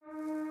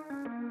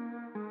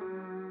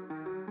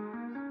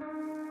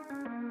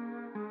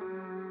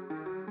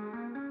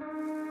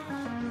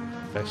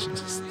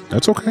Perfectionist.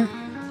 That's okay.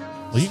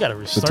 Well, you got to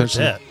restart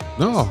that.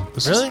 No.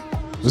 This Really?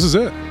 This is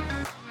it.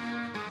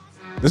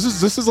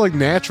 This is like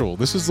natural.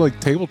 This is like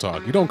table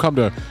talk. You don't come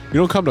to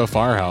a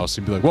firehouse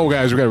and be like, "Whoa,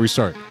 guys, we got to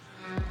restart.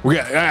 We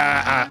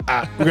got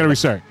to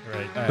restart."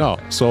 Right. No.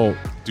 So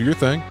do your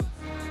thing.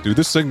 Do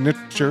the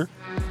signature.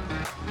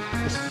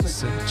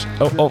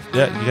 Oh,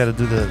 yeah, you got to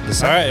do the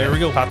sound. All right, here we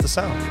go. Pop the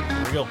sound.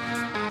 Here we go.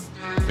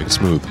 Make it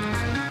smooth.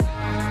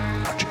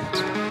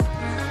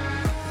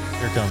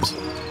 Here it comes.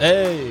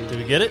 Hey, did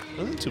we get it? It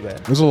wasn't too bad.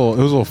 It was a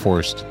little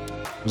forced.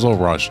 It was a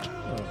little rushed.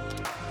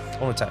 One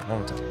more time.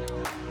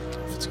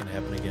 If it's gonna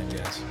happen again,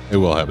 guys. It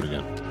will happen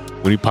again.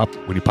 When you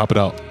pop it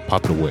out,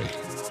 pop it away.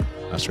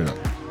 Not straight up.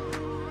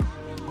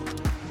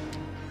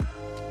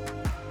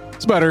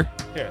 It's better.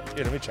 Here,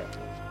 let me try.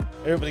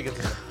 Everybody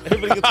gets one.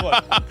 Everybody gets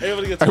one.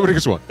 Everybody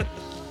gets one.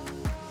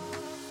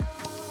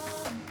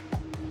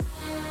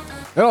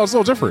 No, it's a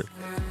little different,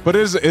 but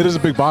it is a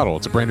big bottle.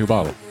 It's a brand new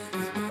bottle.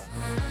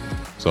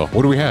 So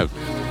what do we have? To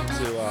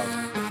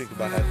think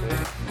about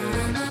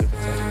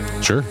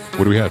halfway. Sure.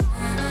 What do we have?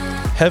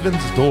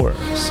 Heaven's Door,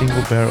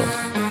 single barrel.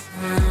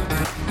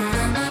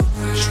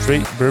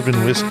 Straight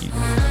bourbon whiskey.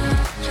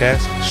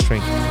 Cask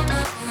strength.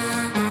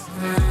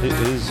 It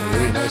is a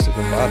very nice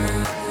looking bottle.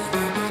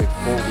 It's like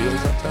 4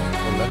 wheels on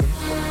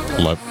top.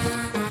 11.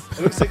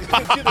 It looks like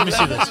Let me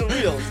see this.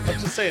 wheels. I'm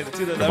just saying, it's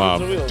either Come 11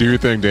 on, wheels. do your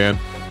thing, Dan.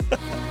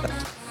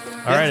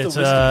 All right, it's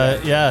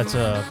Dan's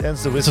the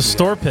it's whiskey a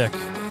store pick,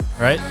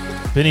 right?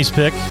 Vinny's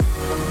pick.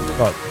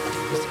 Oh,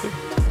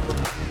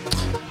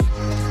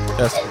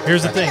 that's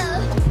Here's the thing.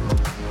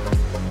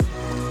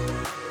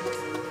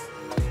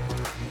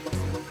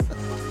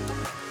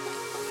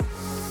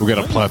 We got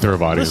a plethora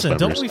of audience Listen,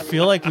 members. don't we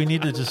feel like we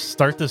need to just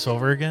start this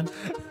over again?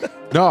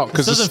 No, This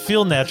because doesn't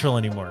feel natural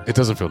anymore. it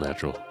doesn't feel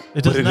natural.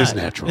 It does But not. It is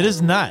natural. It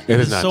is not. It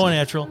is so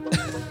natural.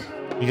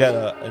 unnatural. We got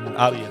an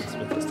audience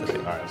with us today.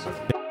 All right, so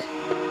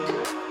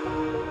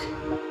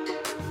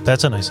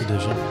That's a nice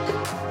addition.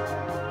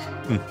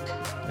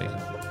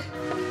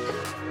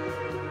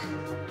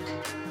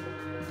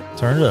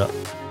 Turn it up.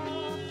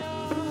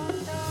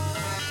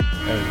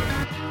 there we go.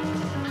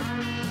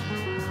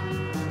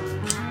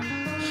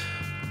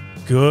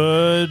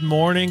 Good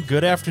morning,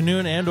 good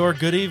afternoon, and or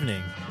good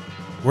evening.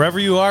 Wherever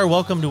you are,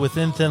 welcome to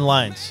Within Thin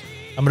Lines.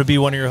 I'm going to be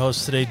one of your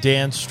hosts today,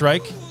 Dan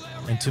Strike.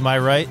 And to my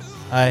right,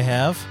 I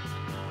have...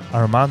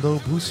 Armando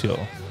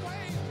Bucio.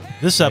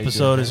 This How you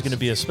episode doing, is guys? going to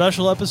be a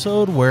special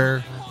episode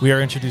where we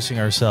are introducing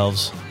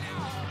ourselves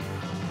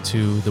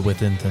to the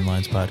Within Thin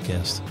Lines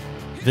podcast.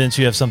 Vince,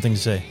 you have something to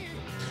say?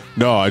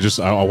 No, I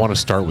want to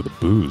start with the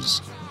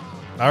booze.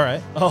 All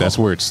right. Oh, That's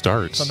where it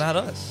starts. So not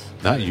us.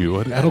 Not you.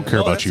 I don't care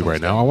No, about that's you what right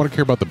I'm now. I want to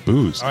care about the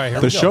booze. All right, here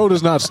the we go. show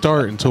does not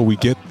start until we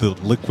get the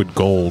liquid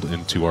gold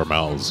into our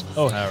mouths.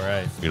 all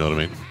right. You know what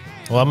I mean?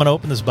 Well, I'm going to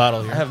open this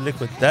bottle I here. have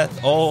liquid. That.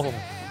 Oh.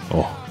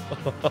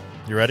 Oh,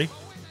 You ready?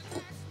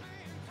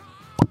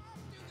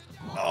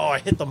 Oh, I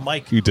hit the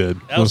mic. you did.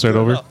 That Want to was start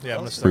good over? enough. Yeah, I'm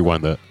going to start.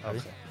 Rewind that.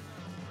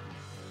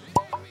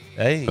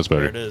 Hey. That's There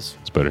better. it is.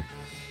 It's better.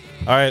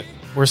 All right,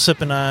 we're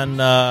sipping on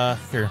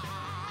here.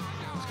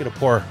 Let's get a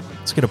pour.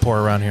 Let's get a pour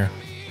around here.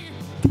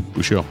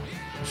 Buscio.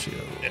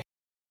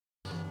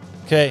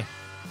 Okay,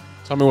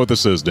 Tell me what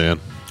this is, Dan.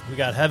 we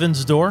got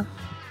Heaven's Door.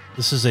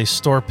 This is a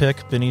store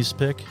pick, Benny's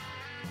pick,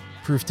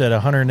 proofed at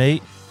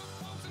 108.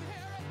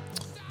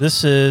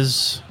 This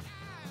is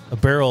a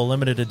barrel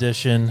limited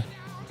edition.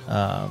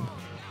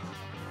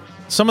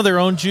 Some of their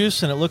own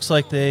juice, and it looks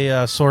like they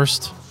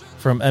sourced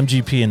from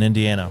MGP in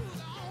Indiana.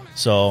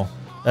 So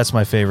that's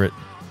my favorite.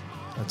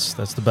 That's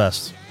the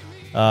best.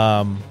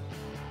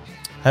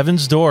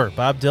 Heaven's Door,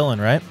 Bob Dylan,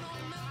 right?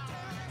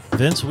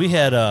 Vince, we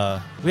had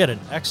an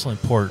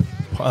excellent pour.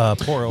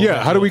 Over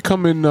Yeah, how do we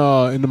come in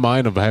the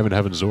mind of having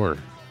Heaven's Door?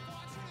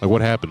 Like,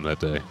 what happened that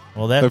day?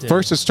 Well, that At day-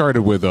 first, it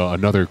started with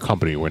another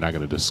company. We're not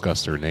going to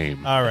discuss their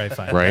name. All right,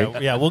 fine.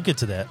 Right? Yeah, we'll get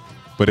to that.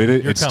 But You're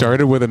it coming.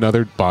 started with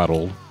another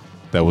bottle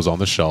that was on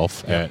the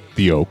shelf at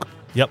the Oak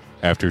Yep,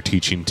 after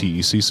teaching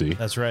TECC.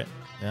 that's right.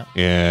 Yeah.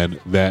 And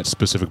that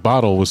specific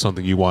bottle was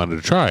something you wanted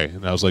to try.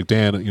 And I was like,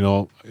 Dan,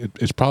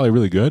 it's probably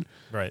really good.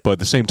 Right. But at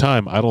the same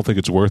time, I don't think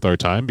it's worth our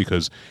time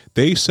because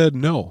they said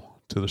no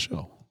to the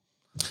show.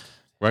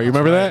 Right? You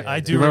remember that? I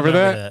do You remember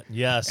that.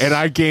 Yes. And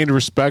I gained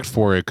respect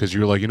for it because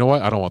you were like, you know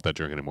what? I don't want that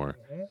drink anymore.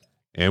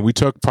 And we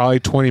took probably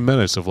 20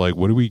 minutes of like,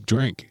 what do we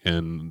drink?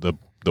 And the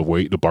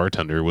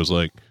bartender was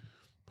like,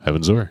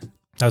 Heaven's Door.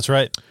 That's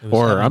right. It was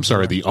Or Heaven's I'm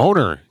sorry, Door. the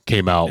owner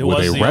came out It with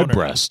was a the red owner.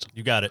 breast.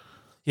 You got it.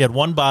 He had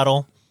one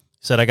bottle.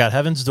 He said, I got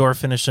Heaven's Door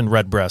finished in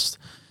red breast.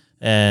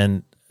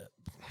 And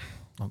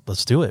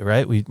let's do it,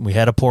 right? We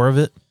had a pour of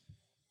it.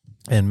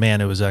 And man,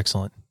 it was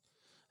excellent.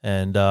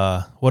 And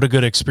what a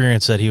good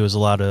experience that he was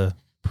allowed to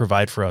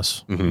provide for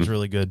us. It was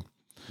really good.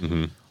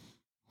 Mm-hmm.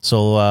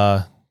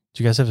 So,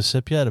 do you guys have a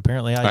sip yet?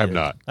 Apparently I I have did.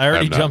 not. I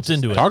already have not. jumped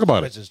into it. Talk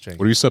about I it. just drink.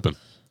 What are you sipping?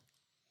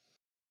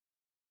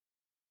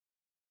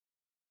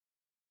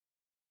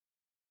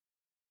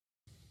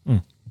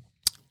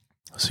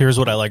 So here's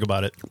what I like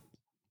about it.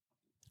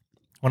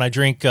 When I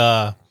drink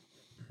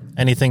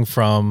anything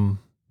from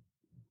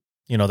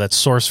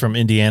that's sourced from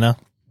Indiana,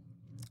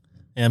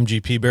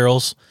 MGP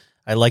barrels.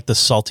 I like the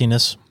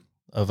saltiness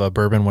of a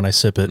bourbon when I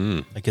sip it.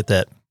 I get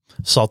that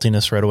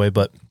saltiness right away,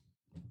 but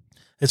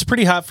it's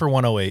pretty hot for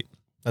 108.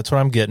 That's what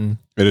I'm getting.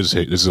 It is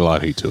heat. There's a lot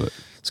of heat to it.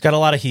 It's got a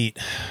lot of heat,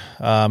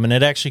 and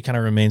it actually kind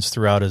of remains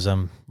throughout as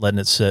I'm letting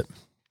it sit.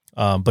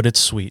 But it's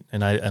sweet,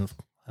 and I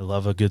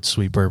love a good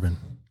sweet bourbon.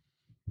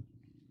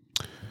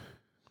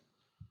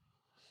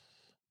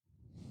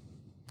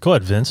 Go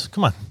ahead, Vince.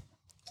 Come on.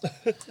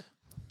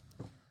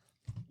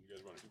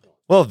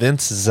 Well,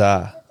 Vince is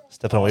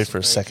stepping away for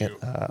a second.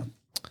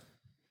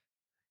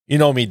 You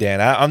know me,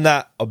 Dan. I'm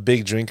not a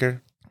big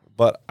drinker,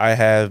 but I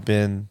have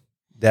been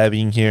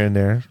dabbing here and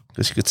there,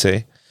 as you could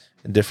say,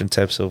 in different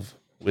types of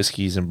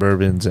whiskeys and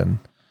bourbons, and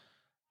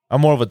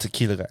I'm more of a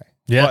tequila guy.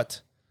 Yeah.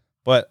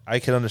 But I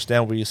can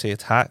understand where you say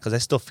it's hot because I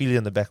still feel it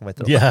in the back of my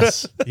throat.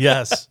 Yes.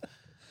 Yes.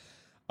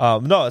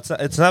 No,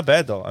 it's not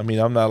bad though. I mean,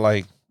 I'm not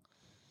like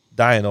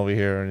dying over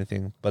here or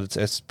anything, but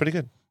it's pretty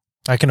good.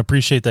 I can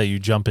appreciate that you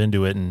jump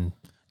into it and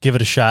give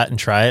it a shot and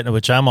try it,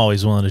 which I'm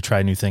always willing to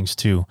try new things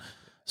too.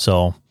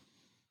 So,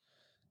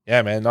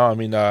 yeah, man. No, I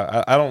mean,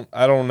 I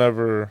don't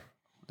ever.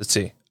 Let's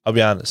see. I'll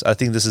be honest. I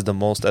think this is the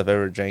most I've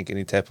ever drank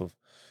any type of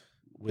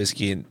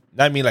whiskey, and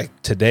not mean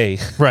like today,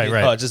 right,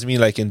 right. I just mean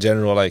like in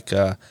general, like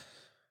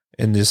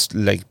in this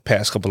like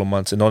past couple of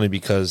months, and only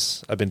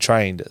because I've been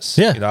trying this.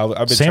 Yeah,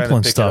 I've been sampling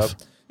trying to pick stuff. It up.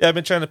 Yeah, I've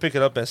been trying to pick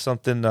it up as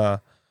something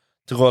to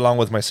go along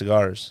with my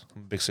cigars.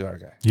 I'm a big cigar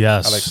guy.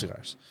 Yes, I like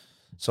cigars.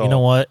 So you know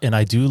what? And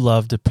I do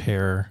love to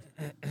pair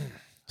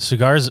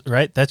cigars.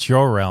 Right, that's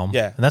your realm.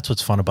 Yeah, and that's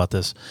what's fun about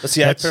this. But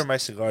see, I pair my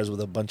cigars with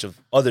a bunch of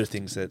other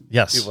things that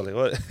people are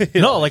like. What?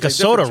 No, like a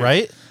soda,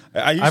 right?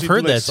 I've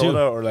heard like that soda too,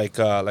 or like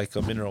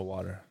a mineral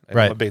water.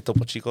 Right, I'm a big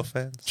Topo Chico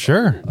fan. So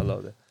sure, I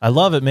love it. I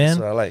love it, man. That's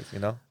what I like,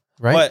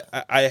 Right.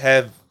 But I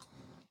have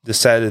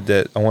decided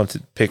that I want to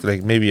pick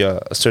like maybe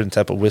a certain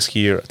type of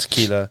whiskey or a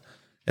tequila,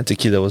 and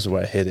tequila was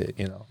where I hit it.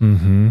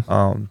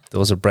 Mm-hmm. There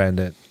was a brand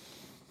that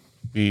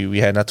we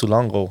had not too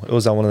long ago. It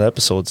was on one of the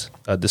episodes,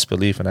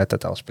 Disbelief, and I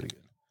thought that was pretty good.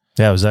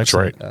 Yeah, it was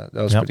excellent. That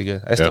was pretty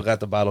good. I still got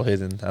the bottle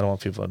hidden. I don't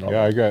want people to know.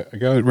 Yeah, I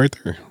got it right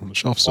there on the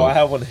shelf. So I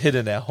have one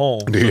hidden at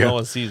home, so no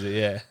one sees it.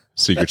 Yeah,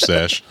 secret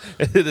stash.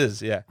 It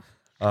is. Yeah.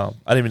 I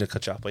didn't mean to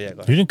cut you off, but yeah, go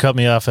ahead. You didn't cut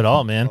me off at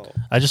all, man.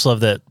 I just love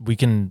that we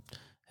can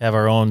have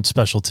our own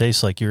special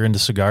taste. Like you're into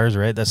cigars,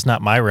 right? That's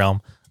not my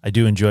realm. I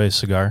do enjoy a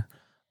cigar,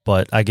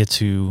 but I get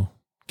to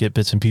get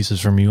bits and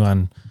pieces from you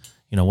on,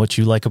 what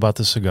you like about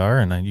the cigar,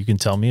 and you can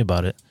tell me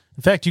about it.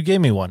 In fact, you gave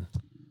me one.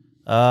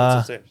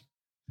 Is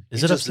you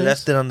it just upstairs?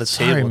 left it on the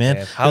Sorry, table,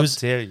 man. How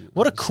dare you?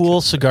 What a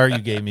cool cigar you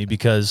gave me,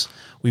 because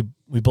we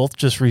both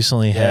just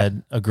recently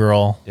had a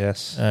girl.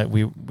 Yes.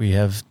 We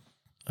have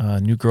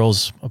new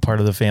girls a part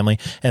of the family,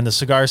 and the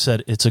cigar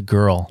said it's a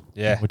girl.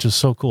 Yeah, which is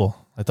so cool.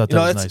 I thought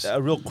that was nice.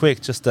 Real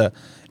quick, just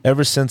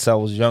ever since I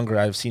was younger,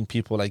 I've seen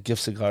people like give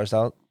cigars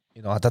out.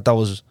 I thought that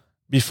was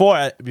before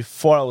I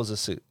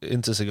was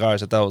into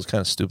cigars. I thought it was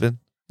kind of stupid.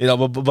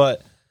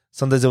 But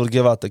sometimes they would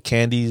give out the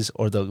candies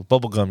or the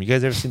bubble gum. You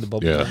guys ever seen the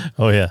bubble gum?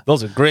 Oh yeah,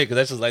 those are great because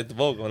that's just like the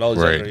bubble gum when I was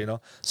younger.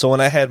 So when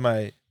I had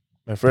my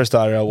first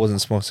daughter, I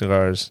wasn't smoking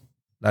cigars.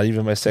 Not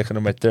even my second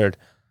or my third.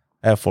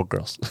 I have 4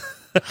 girls.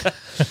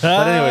 But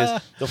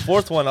anyways, the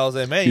 4th one, I was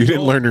like, man, you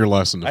didn't learn your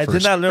lesson. I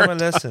did not learn my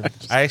lesson.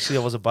 I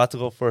was about to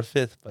go for a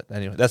 5th, but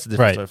anyway, that's a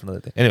different story for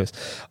another day. Anyways,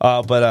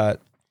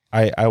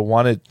 I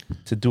wanted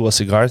to do a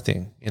cigar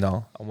thing.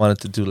 I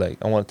wanted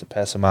to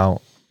pass them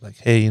out. Like,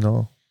 hey,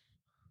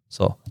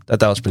 So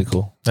that was pretty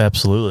cool.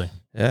 Absolutely.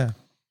 Yeah.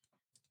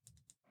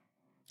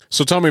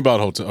 So tell me about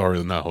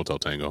Hotel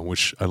Tango,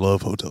 which I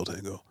love Hotel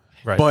Tango.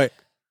 Right. But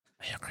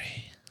I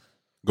agree.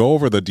 Go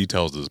over the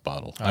details of this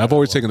bottle. I've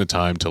always taken the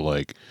time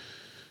to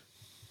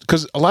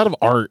because a lot of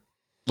art,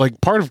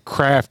 part of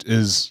craft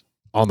is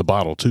on the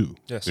bottle too.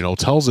 Yes. It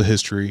tells the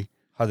history.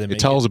 How they make it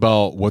tells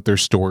about what their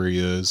story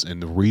is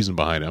and the reason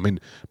behind it. I mean,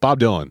 Bob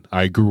Dylan.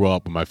 I grew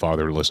up with my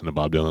father listening to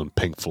Bob Dylan,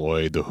 Pink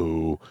Floyd, The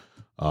Who.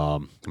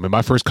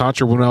 My first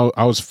concert when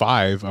I was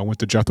 5, I went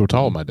to Jethro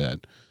Tull with my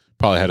dad.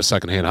 Probably had a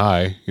secondhand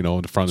high, in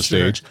the front of the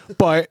stage,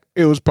 but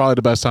it was probably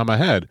the best time I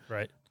had.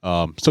 Right.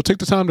 So take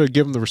the time to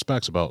give them the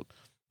respects about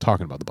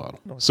talking about the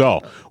bottle.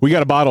 So we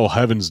got a bottle of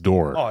Heaven's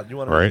Door. Oh, you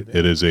want to right?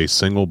 It is a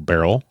single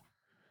barrel,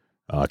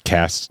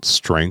 cast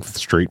strength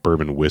straight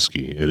bourbon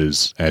whiskey. It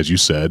is, as you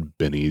said,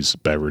 Benny's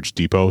Beverage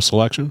Depot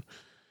selection.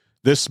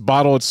 This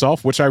bottle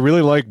itself, which I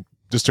really like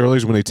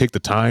distilleries when they take the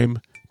time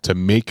to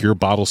make your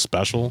bottle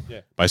special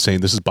by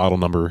saying this is bottle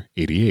number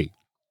 88.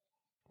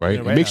 Right?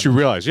 It makes you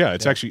realize,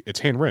 it's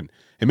handwritten.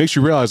 It makes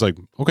you realize, okay,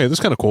 this is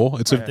kind of cool.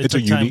 It's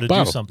a unique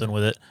bottle. Do something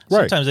with it.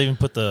 Right. Sometimes they even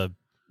put the,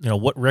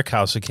 what rick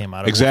house it came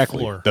out of.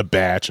 Exactly. The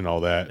batch and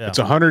all that. Yeah. It's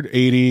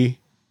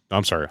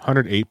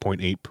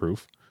 108.8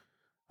 proof.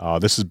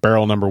 This is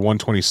barrel number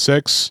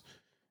 126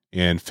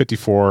 and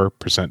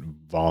 54%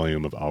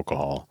 volume of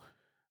alcohol.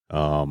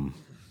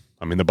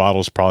 The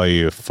bottle's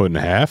probably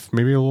 1.5 feet,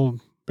 maybe a little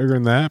bigger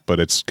than that, but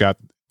it's got,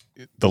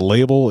 the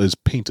label is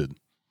painted.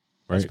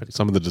 Right,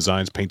 some of the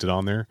designs painted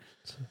on there.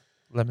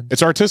 lemon.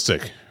 It's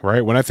artistic,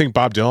 right? When I think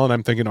Bob Dylan,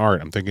 I'm thinking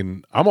art.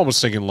 I'm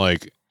almost thinking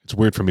like, it's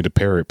weird for me to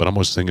pair it, but I'm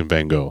almost thinking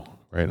Van Gogh,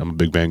 right? I'm a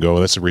big Van Gogh.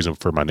 That's the reason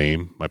for my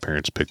name. My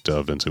parents picked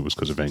Vincent was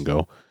because of Van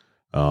Gogh.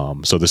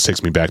 So this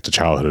takes me back to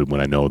childhood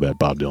when I know that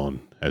Bob Dylan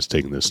has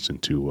taken this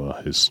into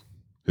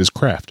his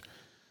craft.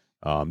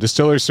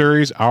 Distillery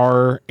Series,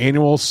 our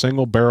annual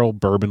single barrel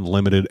bourbon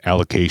limited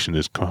allocation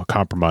is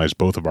comprised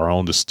both of our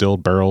own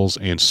distilled barrels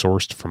and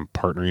sourced from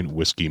partnering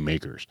whiskey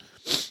makers.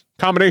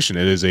 Combination,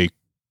 it is a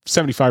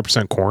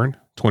 75% corn,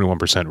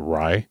 21%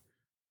 rye,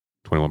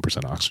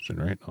 21% oxygen,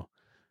 right? No.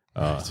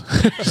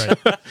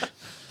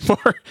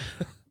 Right.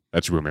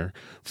 That's room air.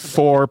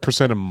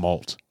 4% of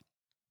malt.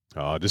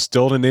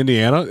 Distilled in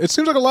Indiana. It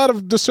seems like a lot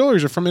of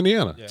distilleries are from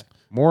Indiana. Yeah.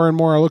 More and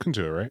more I look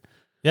into it, right?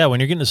 Yeah, when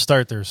you're getting to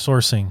start, they're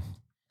sourcing.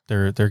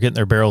 They're getting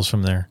their barrels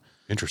from there.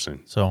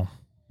 Interesting. So,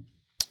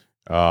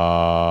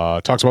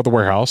 talks about the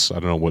warehouse. I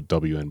don't know what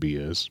WNB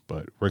is,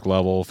 but Rick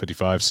Level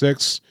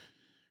 55.6,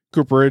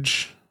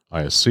 Cooperage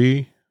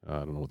ISC. I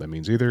don't know what that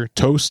means either.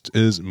 Toast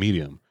is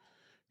medium.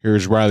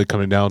 Here's Riley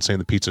coming down saying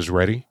the pizza's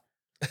ready.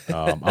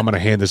 I'm going to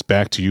hand this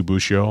back to you,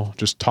 Bushio.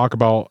 Just talk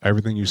about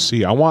everything you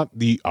see. I want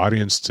the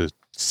audience to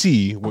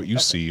see what you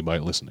see by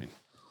listening.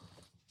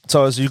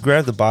 So as you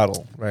grab the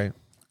bottle, right,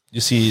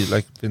 you see,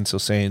 like Vince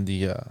was saying,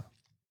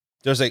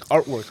 there's like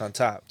artwork on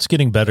top. it's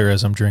getting better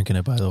as I'm drinking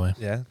it, by the way.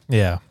 Yeah.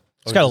 Yeah.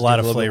 It's Or got a just lot get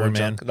of little bit flavor, more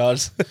man. drunk. No,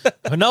 just No,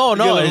 get a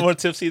no, little more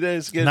tipsy there.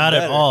 It's getting not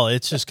better. at all.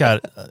 It's just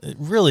got, it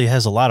really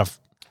has a lot of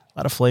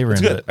flavor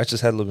It's in good. it. I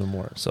just had a little bit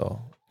more, so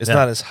it's Yeah.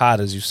 not as hot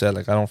as you said.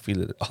 Like I don't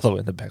feel it all the way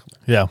in the back of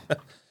my. Yeah.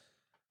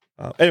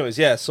 Anyways,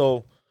 yeah.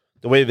 So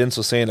the way Vince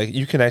was saying, like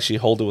you can actually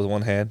hold it with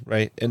one hand,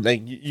 right? And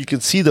like you can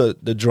see the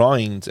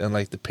drawings and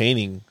like the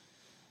painting,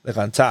 like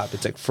on top.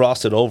 It's like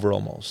frosted over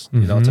almost.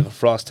 You know, it's like a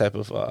frost type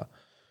of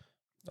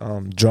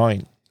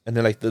drawing. And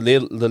then like the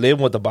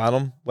label at the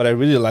bottom. What I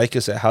really like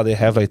is that how they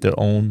have like their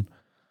own,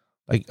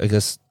 like I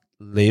guess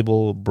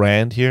label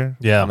brand here.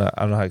 Yeah.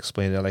 I don't know how to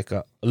explain it. Like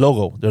a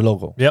logo, their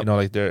logo. Yep. You know,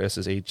 like their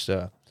SSH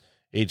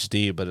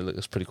HD, but it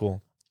looks pretty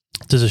cool.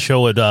 Does it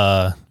show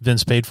what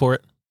Vince paid for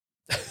it?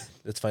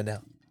 Let's find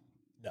out.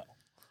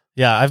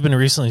 Yeah, I've been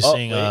recently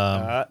seeing. wait,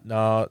 no.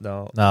 No, They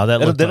that don't,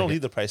 looked they like don't it.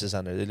 leave the prices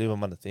on there. They leave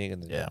them on the thing.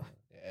 And Yeah.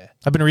 yeah.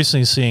 I've been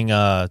recently seeing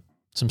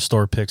some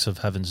store picks of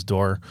Heaven's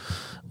Door.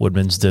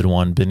 Woodman's did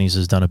one. Benny's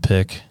has done a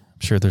pick. I'm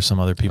sure there's some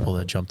other people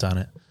that jumped on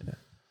it.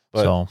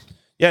 But- So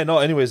Yeah, no,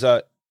 anyways,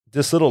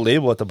 this little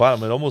label at the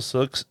bottom, it almost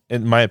looks,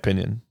 in my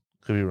opinion,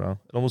 could be wrong,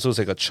 it almost looks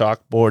like a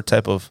chalkboard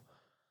type of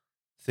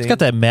thing. it's got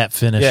that matte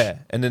finish. Yeah,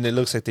 and then it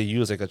looks like they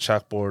use like a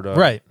chalkboard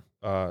Right.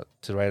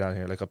 To write on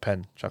here, like a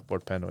pen,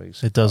 chalkboard pen. Or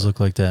It does look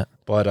like that.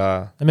 But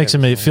It makes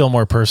it feel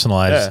more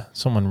personalized. Yeah.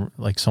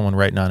 Someone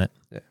writing on it.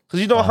 because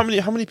you know how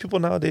many people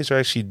nowadays are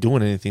actually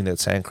doing anything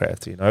that's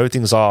handcrafted. You know,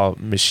 everything's all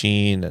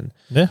machine and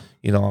Yeah.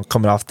 you know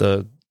coming off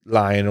the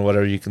line or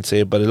whatever you can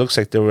say. But it looks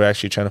like they were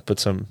actually trying to put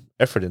some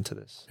effort into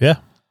this. Yeah.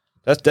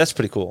 That's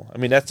pretty cool. I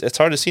mean, it's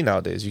hard to see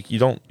nowadays. You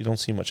don't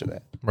see much of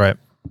that. Right.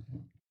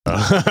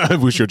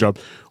 We sure job.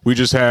 We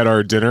just had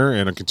our dinner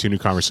and a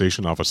continued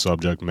conversation off a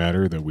subject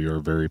matter that we are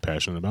very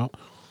passionate about,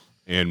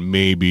 and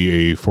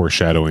maybe a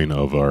foreshadowing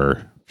of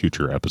our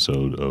future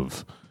episode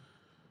of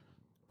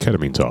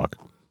ketamine talk.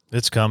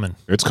 It's coming.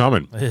 It's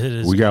coming. It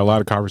is. We got a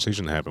lot of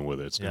conversation to happen with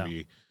it. It's Yeah. gonna be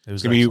It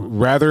was It's going to be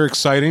excellent. rather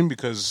exciting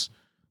because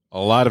a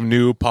lot of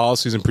new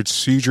policies and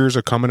procedures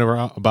are coming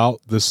around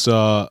about this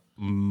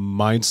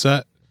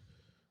mindset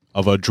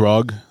of a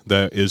drug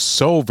that is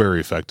so very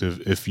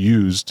effective if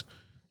used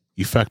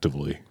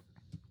effectively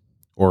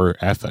or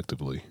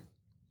affectively,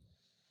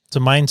 It's a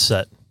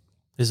mindset.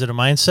 Is it a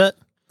mindset?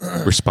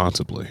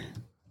 responsibly.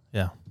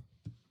 Yeah.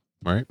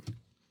 Right?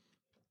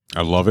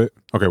 I love it.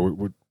 Okay,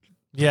 we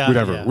Yeah.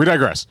 whatever. yeah. We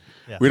digress.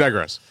 Yeah. We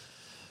digress.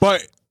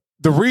 But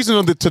the reason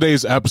of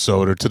today's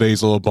episode or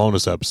today's little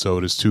bonus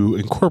episode is to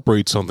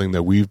incorporate something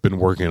that we've been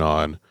working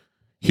on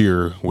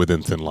here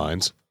within Thin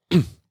Lines.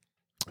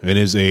 It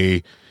is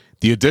the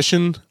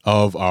addition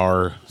of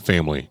our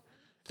family.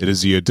 It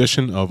is the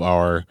addition of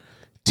our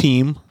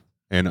team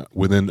and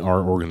within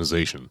our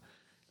organization.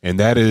 And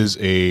that is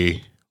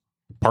a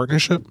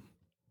partnership.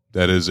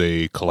 That is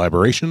a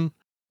collaboration.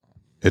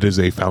 It is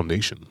a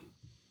foundation.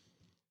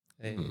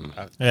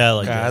 Yeah, I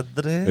like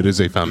that. It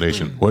is a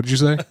foundation. What did you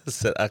say?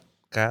 Said a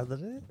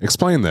cadre?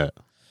 Explain that.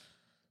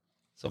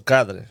 So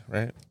cadre,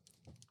 right?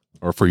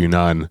 Or for you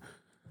non.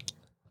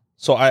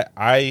 So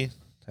I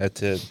had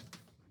to.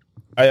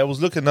 I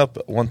was looking up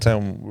one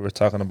time we were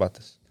talking about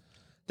this.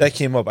 That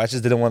came up. I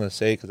just didn't want to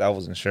say because I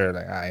wasn't sure.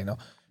 Like I know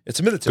it's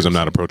a military. Because I'm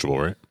not approachable,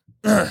 right?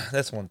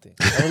 That's one thing.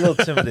 I'm a little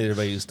intimidated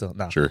by you still.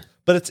 No, Sure.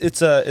 but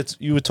it's.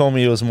 You told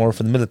me it was more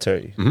for the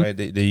military, Mhm.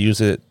 right? They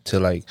use it to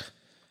like,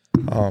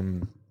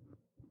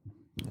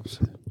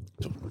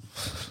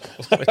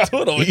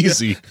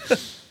 Easy.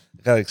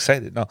 Got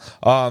excited. No,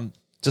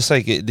 just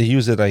like they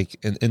use it like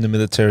in the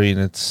military, and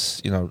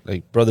it's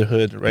like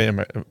brotherhood, right?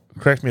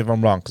 Correct me if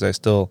I'm wrong, because I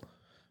still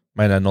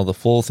might not know the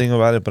full thing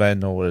about it, but I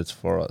know what it's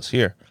for us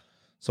here.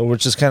 So we're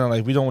just kind of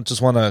like we don't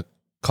just want to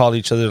call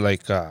each other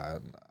like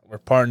what we're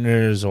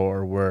partners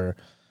or we're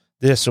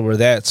this or we're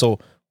that. So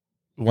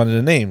we wanted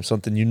a name,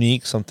 something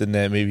unique, something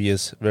that maybe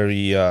is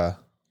very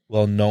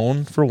well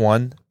known for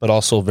one, but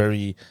also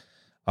very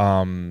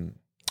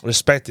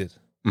respected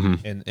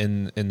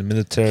in the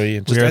military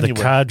and just we are anywhere.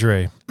 the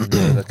cadre.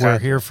 The We're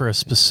here for a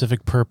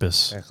specific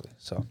purpose. Exactly.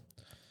 So,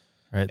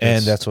 Right.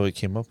 and that's what we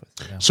came up with.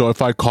 Yeah. So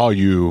if I call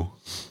you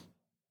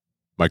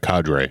my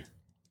cadre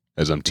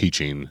as I'm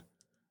teaching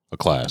a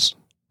class,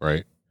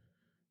 right?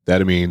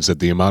 That means that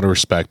the amount of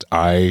respect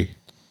I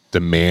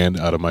demand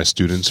out of my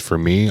students for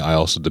me, I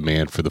also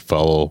demand for the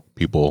fellow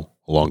people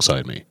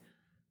alongside me,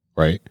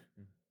 right?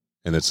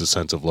 And it's a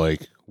sense of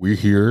like, we're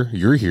here,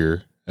 you're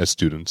here as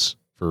students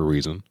for a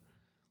reason.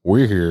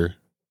 We're here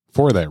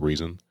for that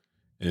reason,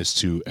 and it's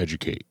to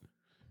educate,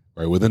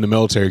 right? Within the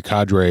military,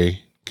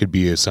 cadre could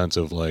be a sense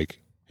of like,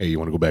 hey, you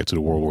want to go back to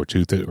the World War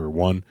II or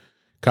one?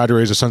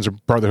 Cadre is a sense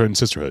of brotherhood and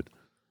sisterhood,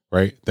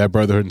 right? That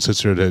brotherhood and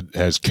sisterhood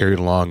has carried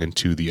along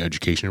into the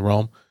education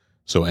realm.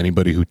 So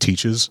anybody who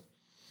teaches,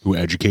 who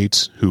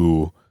educates,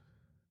 who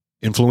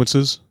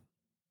influences,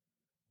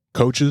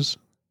 coaches,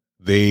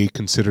 they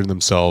consider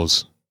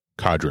themselves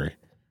cadre,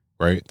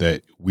 right?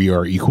 That we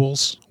are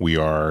equals.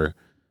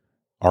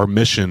 Our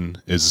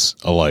mission is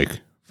alike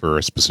for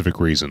a specific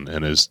reason,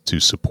 and is to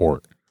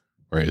support,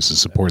 right? Is to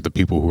support the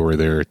people who are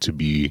there to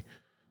be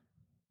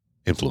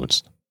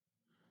influenced.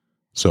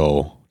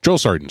 So drill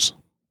sergeants,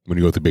 when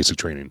you go through basic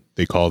training,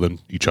 they call them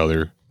each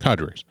other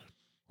cadres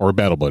or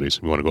battle buddies.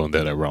 If we want to go in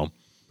that realm,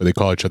 but they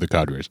call each other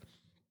cadres.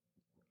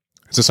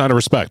 It's a sign of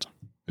respect.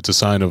 It's a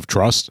sign of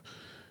trust,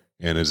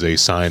 and is a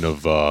sign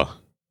of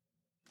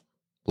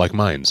like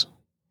minds.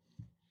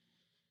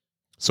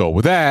 So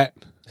with that,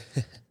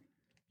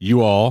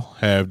 you all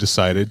have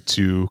decided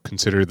to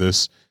consider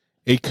this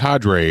a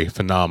cadre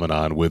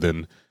phenomenon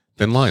within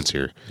thin lines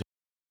here.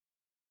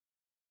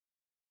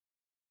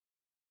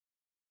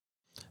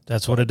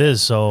 That's what it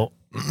is. So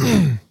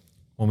when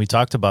we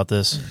talked about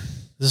this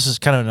is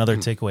kind of another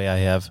takeaway I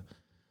have.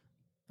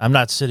 I'm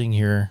not sitting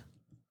here.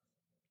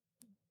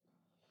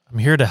 I'm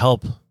here to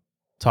help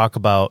talk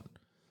about,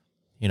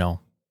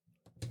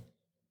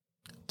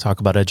 talk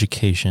about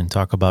education,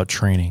 talk about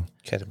training,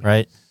 Ketamine.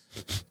 right?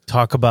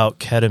 Talk about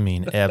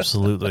ketamine,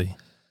 absolutely.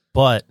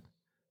 But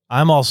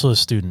I'm also a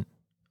student.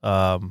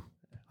 I'm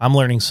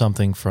learning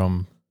something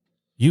from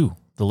you,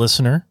 the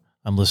listener.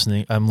 I'm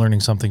learning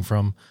something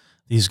from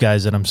these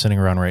guys that I'm sitting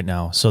around right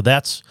now. So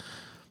that's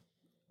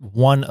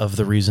one of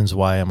the reasons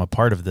why I'm a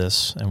part of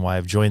this and why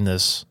I've joined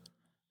this,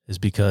 is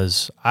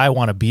because I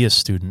want to be a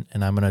student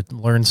and I'm going to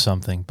learn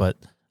something, but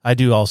I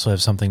do also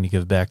have something to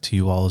give back to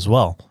you all as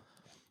well.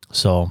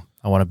 So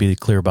I want to be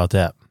clear about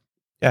that.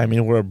 Yeah, I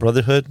mean, we're a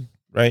brotherhood,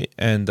 right?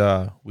 And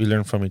we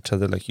learn from each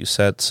other, like you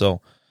said. So,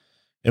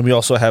 and we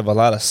also have a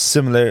lot of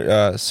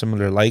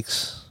similar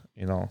likes,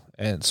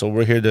 and so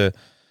we're here to,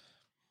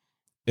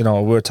 we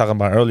were talking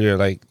about earlier,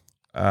 like,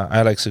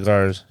 I like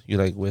cigars, you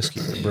like whiskey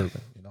or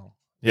bourbon,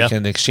 Yeah. We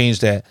can exchange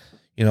that,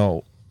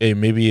 hey,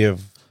 maybe if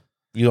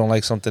you don't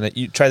like something, that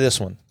you try this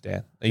one,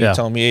 Dan. And you're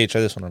telling me, hey, try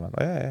this one. And I'm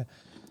like, yeah.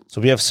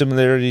 So we have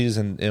similarities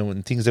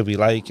and things that we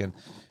like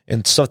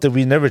and stuff that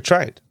we never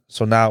tried.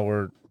 So now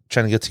we're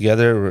trying to get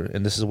together,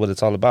 and this is what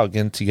it's all about: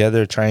 getting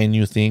together, trying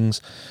new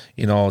things,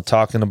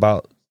 talking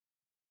about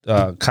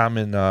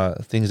common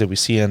things that we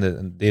see in the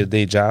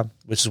day-to-day job,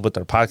 which is what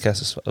our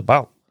podcast is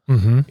about.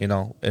 Mm-hmm.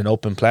 An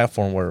open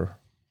platform where,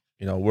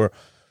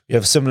 we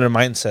have similar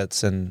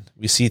mindsets and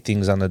we see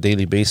things on a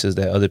daily basis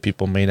that other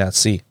people may not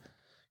see.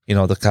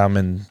 The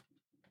common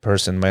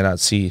person might not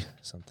see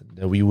something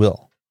that we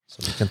will.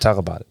 So we can talk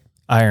about it.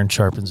 Iron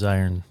sharpens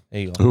iron.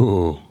 There you go.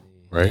 Ooh,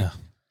 right? Yeah.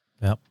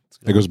 Yep.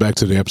 That goes back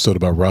to the episode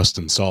about rust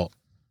and salt.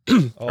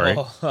 Right?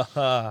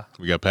 Oh,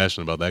 We got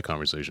passionate about that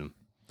conversation.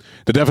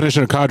 The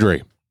definition of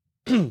cadre.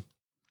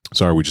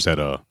 Sorry, we just had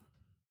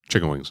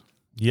chicken wings.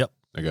 Yep.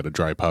 I got a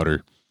dry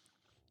powder.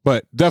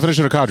 But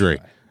definition of cadre: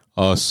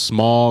 a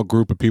small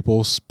group of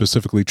people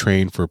specifically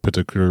trained for a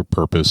particular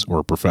purpose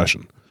or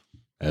profession,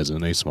 as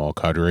in a small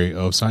cadre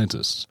of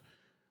scientists.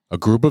 A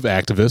group of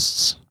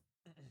activists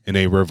in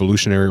a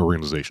revolutionary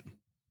organization.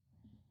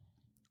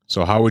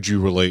 So how would you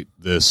relate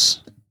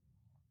this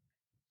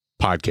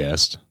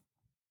podcast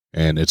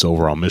and its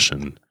overall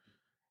mission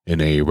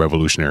in a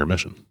revolutionary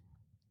mission?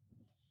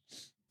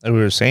 like we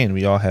were saying,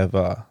 we all have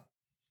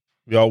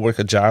we all work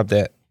a job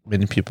that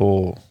many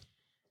people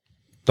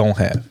don't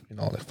have,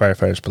 like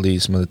firefighters,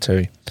 police,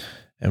 military,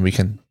 and we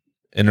can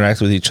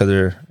interact with each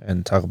other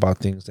and talk about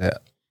things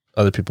that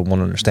other people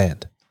won't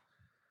understand.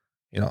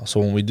 So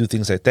when we do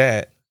things like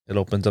that, it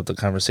opens up the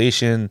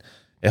conversation.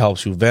 It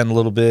helps you vent a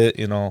little bit.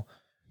 It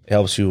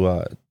helps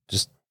you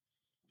just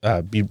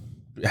have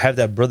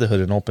that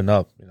brotherhood and open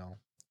up.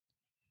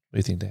 What do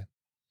you think, Dan?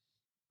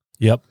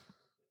 Yep.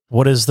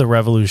 What is the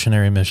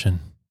revolutionary mission?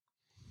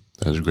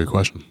 That's a great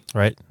question.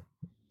 Right?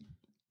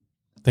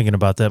 Thinking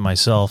about that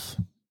myself.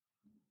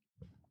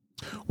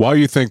 While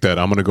you think that,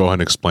 I'm going to go ahead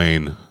and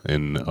explain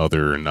in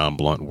other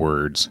non-blunt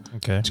words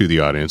Okay. to the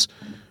audience.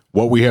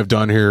 What we have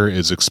done here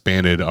is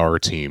expanded our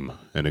team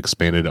and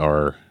expanded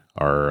our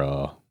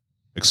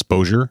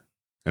exposure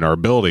and our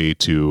ability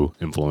to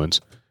influence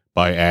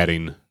by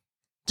adding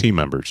team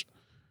members,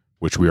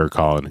 which we are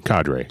calling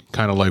cadre,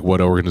 kind of like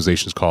what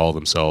organizations call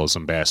themselves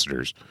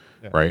ambassadors,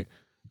 right?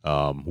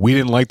 We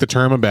didn't like the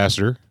term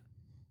ambassador,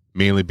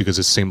 mainly because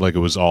it seemed like it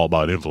was all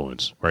about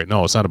influence, right?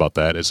 No, it's not about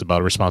that. It's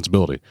about a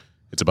responsibility.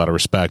 It's about a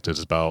respect.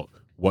 It's about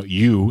what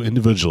you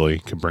individually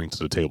can bring to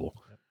the table,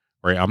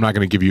 right? I'm not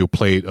going to give you a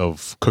plate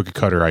of cookie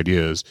cutter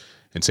ideas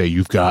and say,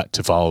 you've got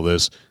to follow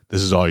this.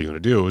 This is all you're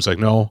going to do. It's like,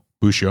 no,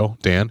 Bushio,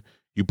 Dan,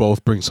 you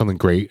both bring something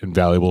great and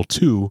valuable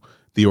to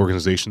the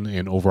organization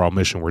and overall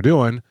mission we're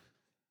doing.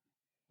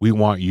 We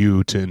want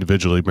you to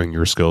individually bring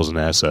your skills and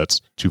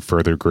assets to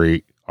further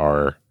great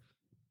our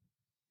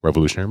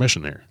revolutionary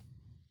mission there,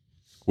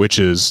 which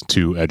is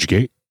to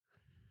educate,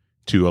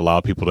 to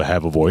allow people to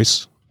have a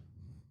voice,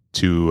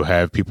 to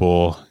have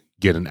people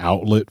get an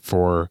outlet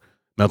for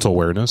mental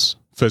awareness,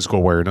 physical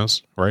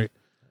awareness, right?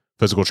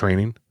 Physical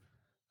training.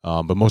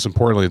 But most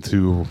importantly,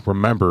 to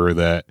remember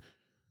that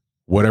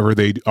whatever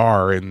they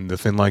are in the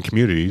thin line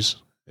communities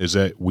is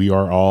that we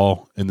are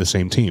all in the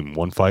same team,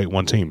 one fight,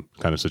 one team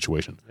kind of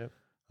situation. Yep.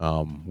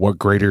 What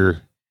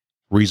greater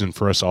reason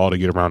for us all to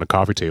get around a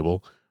coffee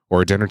table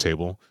or a dinner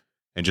table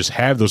and just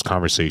have those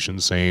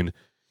conversations saying,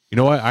 you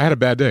know what, I had a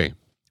bad day.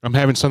 I'm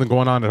having something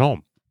going on at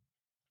home,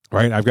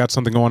 right? I've got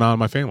something going on in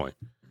my family.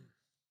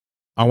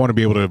 I want to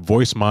be able to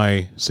voice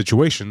my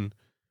situation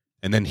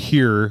and then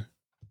hear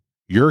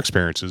your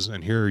experiences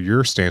and hear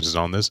your stances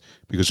on this,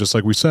 because just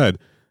like we said,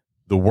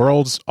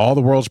 all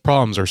the world's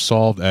problems are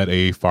solved at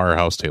a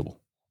firehouse table.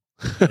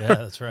 Yeah,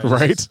 that's right.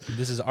 Right?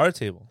 This is our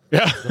table.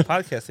 Yeah. The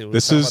podcast table. We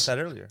This talked is- about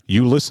that earlier.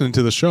 You listening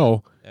to the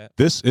show, Yeah.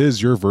 this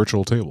is your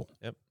virtual table.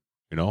 Yep.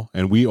 You know,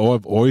 and we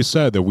have always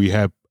said that we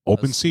have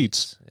open Those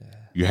seats. Yeah.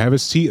 You have a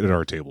seat at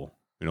our table.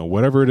 You know,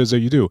 whatever it is that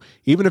you do,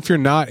 even if you're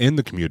not in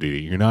the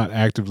community, you're not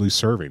actively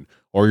serving,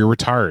 or you're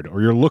retired,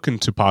 or you're looking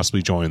to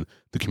possibly join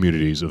the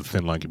communities of the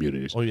thin line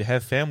communities, Or you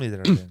have family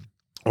that are in.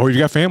 or you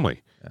got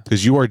family, Yeah.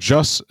 because you are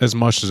just as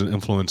much as an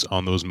influence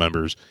on those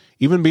members,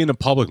 even being a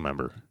public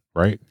member,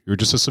 right? You're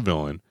just a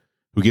civilian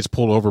who gets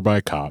pulled over by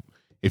a cop.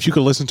 If you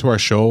could listen to our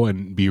show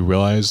and be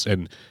realized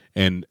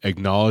and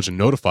acknowledged and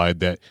notified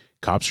that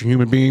cops are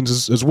human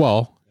beings as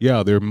well,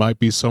 yeah, there might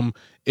be some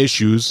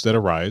issues that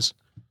arise,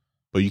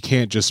 but you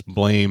can't just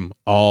blame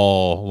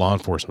all law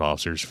enforcement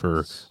officers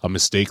for a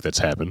mistake that's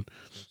happened,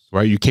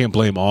 right? You can't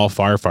blame all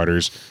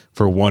firefighters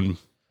for one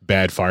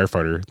bad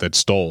firefighter that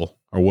stole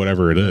or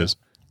whatever it is,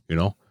 you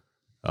know?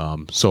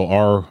 So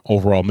our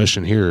overall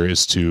mission here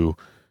is to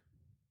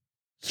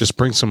just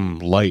bring some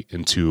light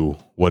into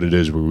what it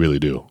is we really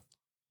do.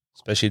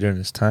 Especially during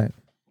this time.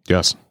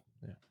 Yes.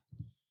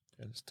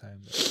 During this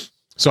time.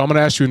 So I'm going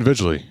to ask you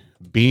individually,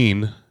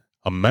 being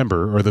a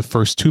member or the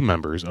first two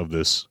members of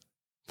this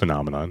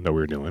phenomenon that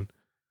we're doing,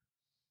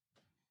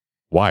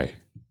 why?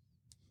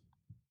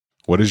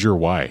 What is your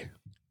why?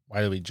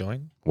 Why did we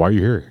join? Why are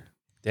you here?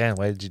 Dan,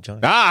 why did you join?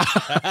 Ah!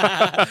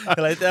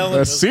 Like that one?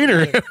 The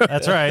scenery.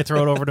 That's right.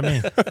 Throw it over to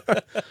me.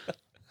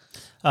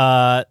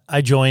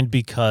 I joined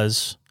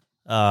because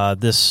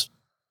this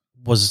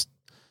was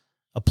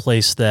a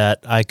place that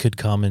I could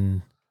come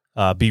and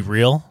be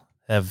real,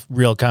 have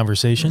real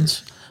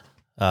conversations,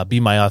 be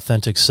my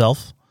authentic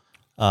self,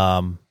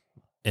 and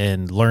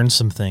learn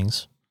some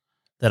things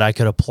that I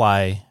could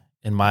apply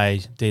in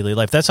my daily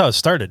life. That's how it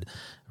started,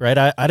 right?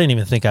 I didn't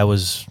even think I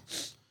was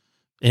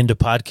into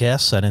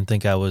podcasts. I didn't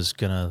think I was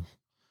going to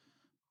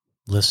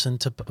listen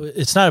to.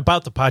 It's not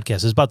about the podcast.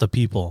 It's about the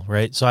people,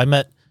 right? So I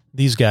met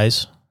these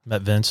guys,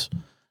 met Vince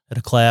at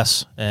a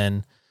class,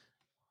 and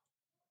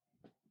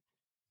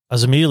I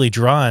was immediately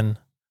drawn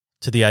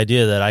to the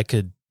idea that I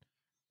could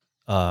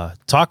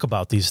talk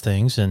about these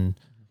things and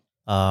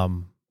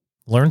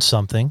learn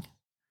something.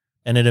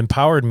 And it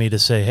empowered me to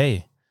say,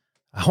 hey,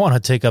 I want to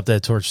take up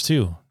that torch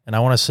too. And I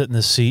want to sit in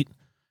this seat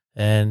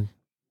and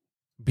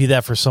be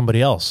that for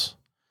somebody else.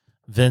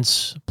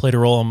 Vince played a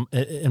role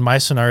in my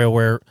scenario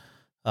where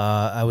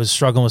I was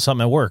struggling with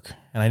something at work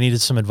and I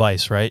needed some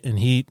advice, right? And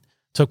he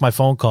took my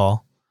phone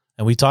call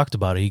and we talked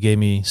about it. He gave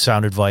me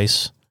sound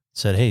advice,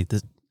 said, hey,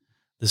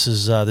 this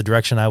is the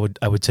direction I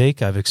would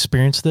take. I've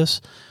experienced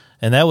this.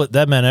 And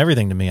that meant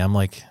everything to me. I'm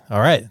like, all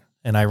right.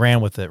 And I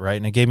ran with it, right?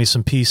 And it gave me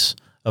some peace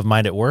of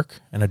mind at work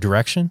and a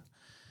direction.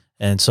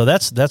 And so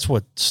that's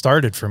what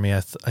started for me.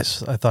 I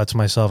thought to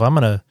myself,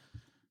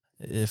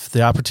 if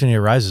the opportunity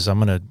arises, I'm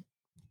going to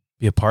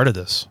be a part of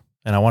this.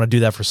 And I want to do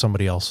that for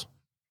somebody else.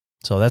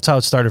 So that's how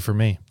it started for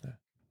me.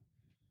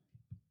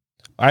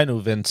 I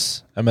knew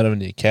Vince. I met him in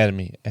the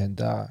academy,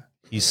 and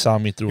he saw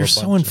me through. You're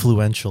so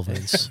influential,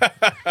 Vince.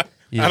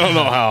 I don't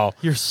know how.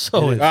 You're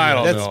so I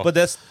don't know. But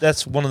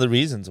that's one of the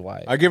reasons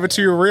why. I give it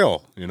to you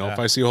real. You know, Yeah. if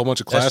I see a whole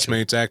bunch of That's true.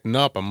 classmates acting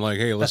up, I'm like,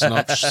 hey, listen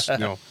up.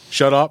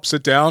 Shut up,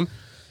 sit down.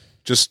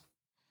 Just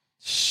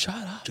Shut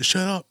up.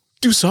 shut up.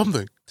 Do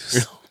something. You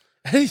know?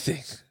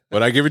 Anything.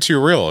 But I give it to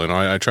you real, and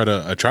I try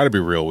to be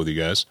real with you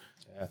guys.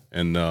 Yeah.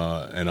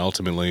 And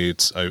ultimately,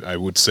 I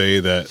would say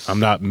that I'm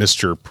not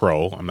Mr.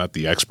 Pro. I'm not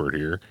the expert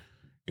here,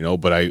 you know.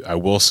 But I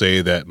will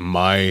say that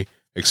my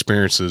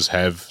experiences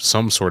have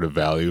some sort of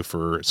value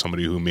for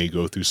somebody who may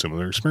go through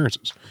similar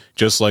experiences,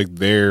 just like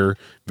their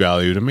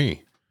value to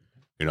me.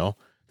 You know,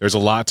 there's a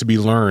lot to be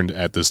learned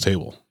at this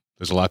table.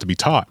 There's a lot to be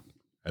taught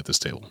at this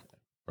table,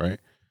 right?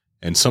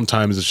 And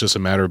sometimes it's just a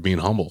matter of being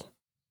humble,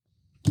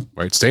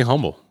 right? Stay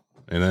humble,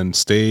 and then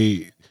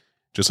stay,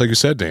 just like you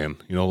said, Dan,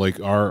 you know, like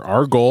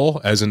our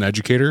goal as an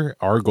educator,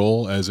 our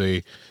goal as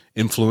a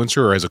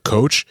influencer or as a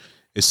coach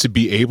is to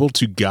be able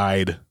to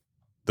guide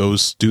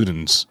those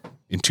students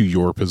into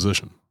your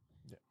position,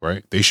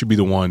 right? They should be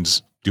the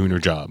ones doing their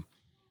job.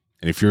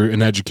 And if you're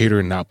an educator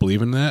and not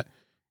believing that,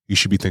 you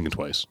should be thinking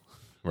twice,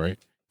 right?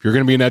 If you're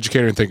going to be an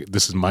educator and think,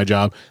 this is my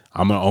job,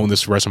 I'm going to own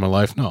this the rest of my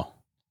life, no.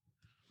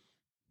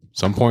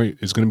 Some point,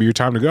 it's going to be your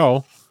time to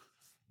go.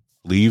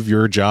 Leave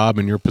your job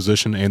and your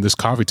position and this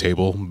coffee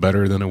table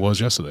better than it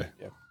was yesterday.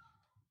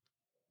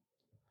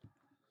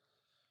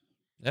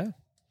 Yeah.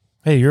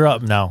 Hey, you're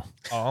up now.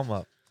 Oh, I'm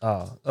up.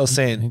 I was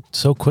saying,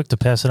 So quick to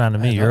pass it on to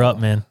me. You're up,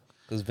 man.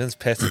 because Vince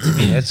passed it to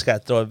me, I just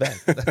got to throw it back.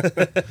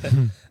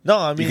 No,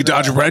 I mean, You could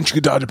dodge a wrench, you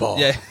could dodge a ball.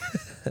 yeah,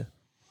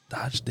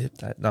 dodge, dip,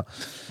 that. No.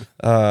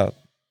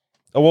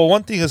 Well,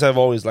 one thing is I've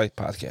always liked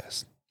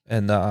podcasts,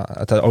 and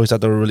always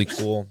thought they were really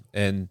cool,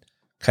 and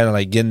kind of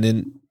like getting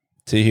into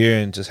here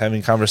and just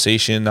having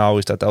conversation. I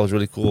always thought that was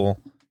really cool.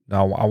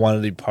 Now I wanted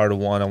to be part of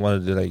one. I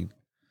wanted to like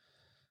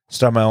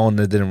start my own.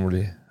 I didn't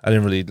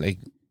really like.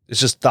 It's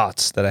just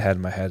thoughts that I had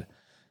in my head.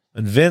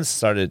 When Vince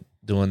started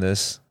doing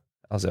this,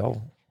 I was like,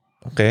 oh,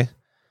 okay.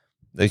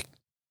 Like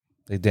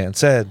Dan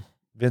said,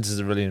 Vince is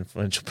a really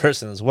influential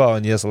person as well,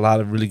 and he has a lot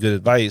of really good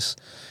advice.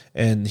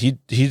 And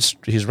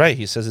he's right.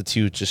 He says it to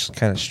you just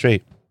kind of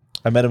straight.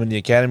 I met him in the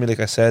academy, like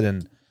I said,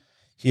 and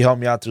he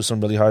helped me out through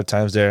some really hard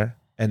times there.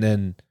 And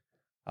then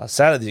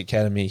outside of the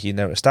academy, he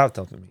never stopped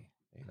helping me.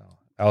 You know,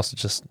 I also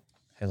just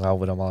hang out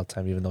with him all the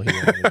time, even though he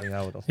didn't hang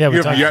out with him. Yeah,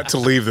 You have yet to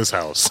leave this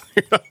house.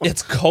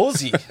 It's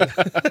cozy.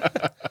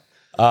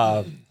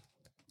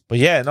 But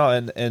yeah, no,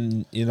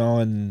 and you know,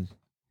 and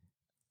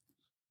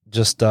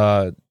just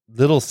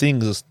little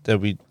things that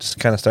we just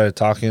kind of started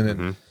talking,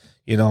 and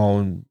you know,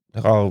 and,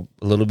 a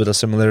little bit of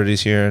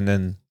similarities here. And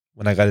then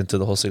when I got into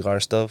the whole cigar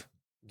stuff,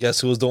 guess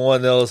who was the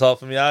one that was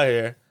helping me out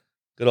here?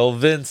 Good old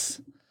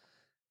Vince.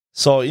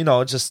 So, you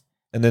know, just,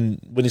 and then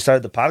when he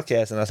started the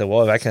podcast, and I said,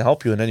 well, if I can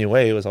help you in any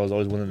way, I was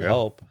always willing to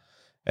help.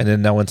 And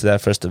then I went to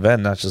that first event,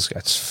 and I just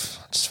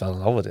fell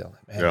in love with it. I'm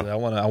like, man, dude,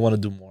 I want to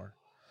do more.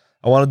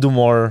 I want to do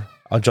more.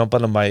 I'll jump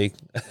on the mic,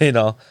 you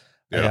know.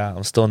 Yeah,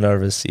 I'm still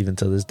nervous even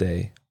to this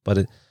day,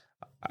 but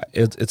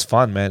it's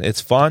fun, man.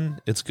 It's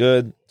fun. It's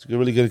good. It's a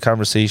really good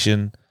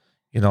conversation.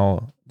 You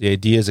know, the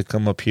ideas that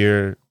come up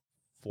here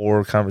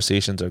for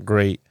conversations are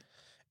great.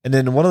 And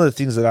then one of the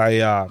things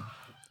that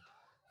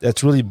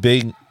that's really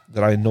big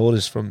that I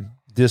noticed from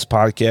this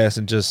podcast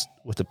and just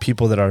with the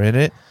people that are in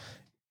it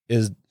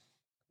is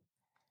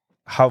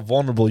how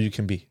vulnerable you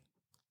can be.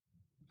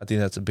 I think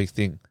that's a big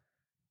thing.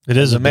 It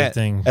is a big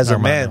thing. As a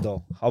man,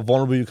 though, how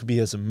vulnerable you can be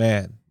as a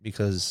man,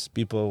 because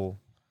people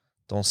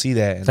don't see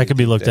that. And that could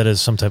be looked at as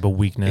some type of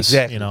weakness.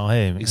 Exactly. You know,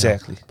 hey,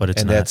 exactly. You know, but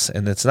it's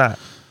not.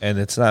 And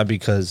it's not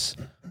because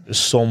there's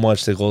so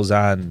much that goes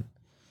on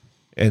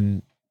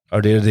in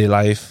our day-to-day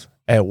life,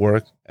 at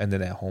work, and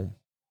then at home.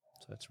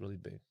 So it's really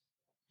big.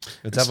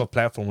 Let's have a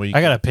platform where you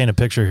I got to paint a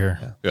picture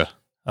here.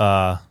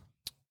 Yeah.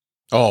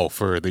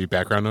 For the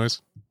background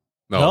noise?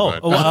 No.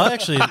 Well,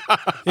 actually,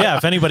 yeah,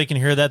 if anybody can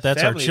hear that,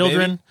 that's Family, our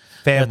children. baby.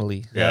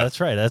 Family. Yeah, that's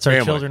right. That's our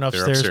Family. children They're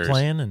upstairs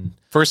playing. And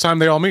first time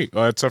they all meet,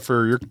 except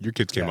for your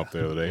kids came up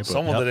the other day. But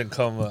Someone didn't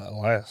come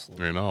last.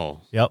 I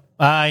know. Yep.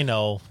 I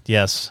know.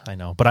 Yes, I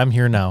know. But I'm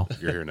here now.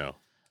 You're here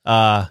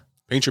now.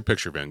 Paint your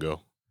picture, Van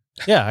Gogh.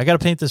 Yeah, I got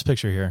to paint this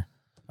picture here.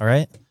 All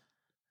right.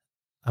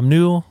 I'm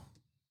new,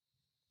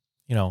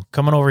 you know,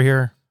 coming over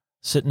here,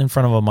 sitting in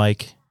front of a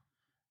mic,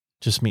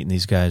 just meeting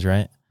these guys,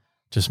 right?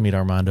 Just meet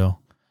Armando.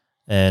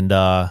 And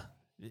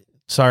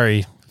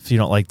sorry if you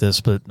don't like this,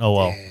 but oh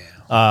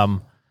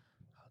well.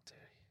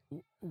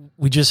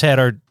 We just had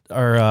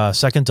our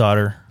second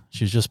daughter.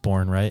 She was just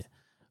born, right?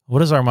 What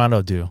does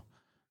Armando do?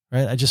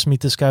 Right? I just meet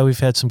this guy. We've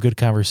had some good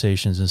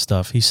conversations and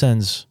stuff. He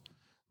sends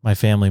my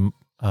family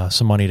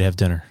some money to have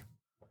dinner.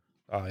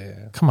 Oh,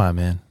 yeah. Come on,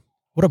 man.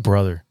 What a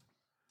brother.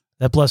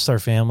 That blessed our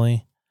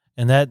family.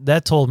 And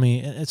that told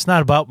me it's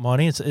not about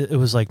money. It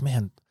was like,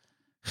 man,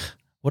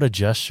 what a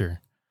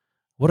gesture.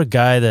 What a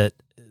guy that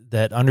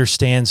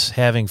understands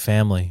having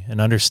family and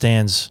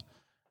understands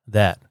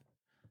that.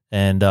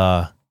 And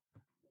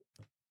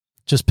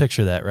just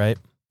picture that, right?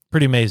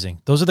 Pretty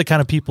amazing. Those are the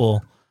kind of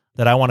people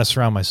that I want to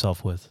surround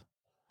myself with,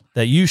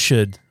 that you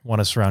should want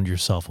to surround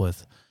yourself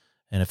with.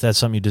 And if that's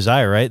something you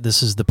desire, right?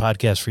 This is the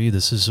podcast for you.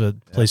 This is a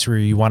place where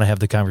you want to have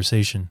the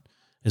conversation,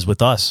 is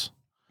with us.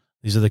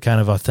 These are the kind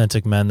of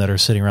authentic men that are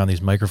sitting around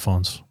these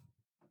microphones,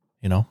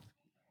 you know?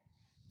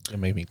 It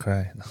made me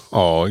cry.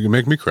 Oh, you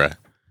make me cry.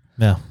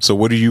 Yeah. So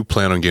what do you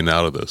plan on getting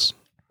out of this,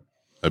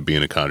 of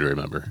being a cadre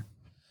member?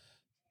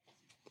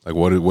 Like,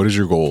 what is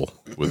your goal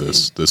with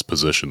this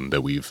position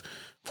that we've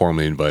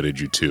formally invited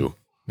you to?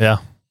 Yeah.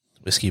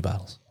 whiskey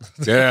bottles.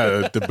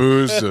 Yeah, the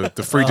booze,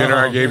 the free dinner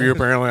I gave you.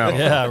 Apparently, I don't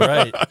know. Yeah,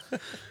 right.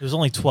 There's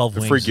only 12 The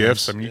wings. free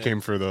gifts. I mean, you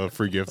came for the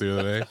free gift the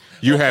other day.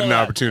 You had an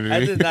opportunity. I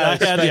did not I had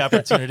expect the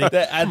opportunity.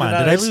 Come on,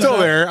 did I It's lose still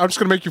that? there. I'm just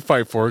gonna make you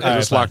fight for it because All right,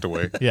 it's fine. locked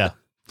away. Yeah.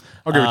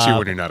 I'll give it to you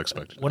when you're not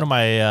expecting. What am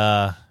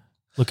I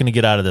looking to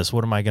get out of this?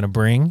 What am I going to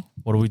bring?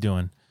 What are we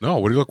doing? No,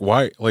 what do you look?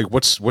 Why? Like,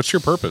 what's your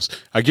purpose?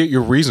 I get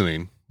your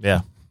reasoning,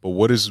 Yeah. but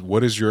what is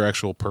your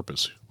actual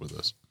purpose with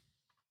this?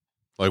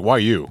 Like, why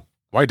you?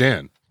 Why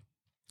Dan?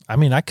 I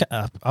mean,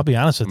 I'll be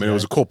honest I with mean, you. it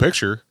was a cool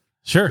picture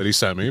Sure. that he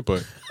sent me,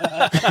 but you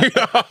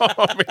know,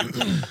 I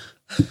mean,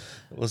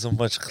 There wasn't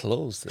much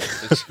clothes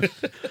there.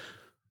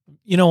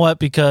 You know what?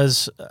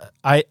 Because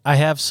I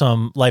have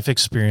some life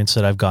experience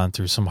that I've gone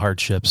through, some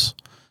hardships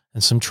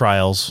and some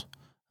trials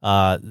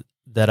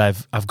that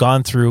I've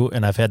gone through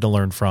and I've had to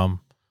learn from,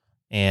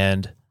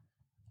 and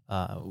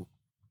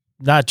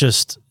not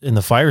just in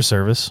the fire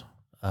service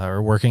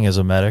or working as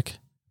a medic,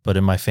 but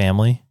in my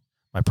family,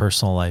 my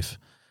personal life,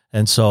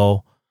 and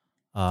so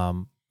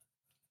I'm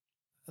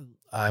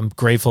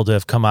grateful to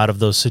have come out of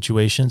those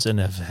situations and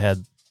have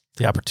had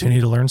the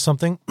opportunity to learn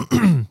something.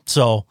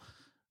 So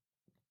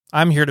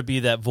I'm here to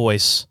be that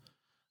voice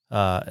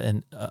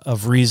and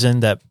of reason,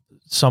 that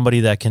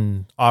somebody that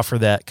can offer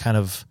that kind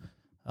of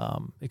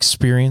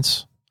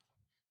experience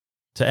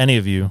to any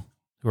of you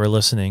who are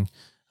listening,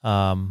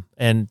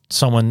 and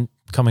someone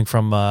coming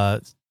from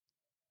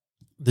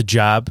the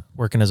job,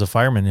 working as a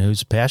fireman,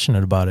 who's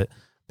passionate about it,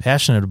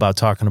 passionate about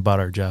talking about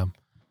our job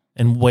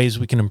and ways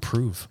we can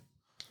improve.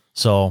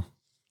 So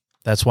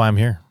that's why I'm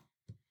here.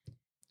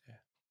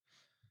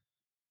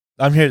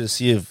 I'm here to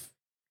see if,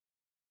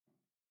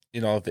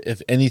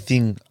 if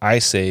anything I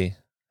say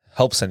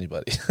helps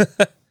anybody.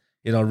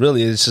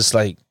 Really, it's just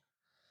like,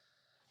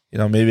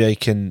 maybe I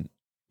can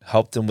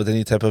help them with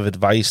any type of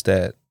advice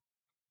that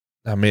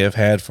I may have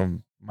had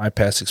from my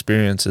past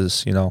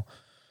experiences,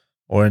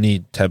 or any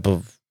type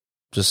of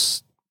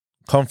just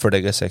comfort, I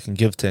guess, I can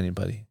give to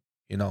anybody,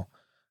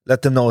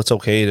 let them know it's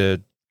okay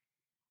to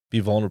be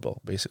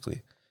vulnerable,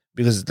 basically.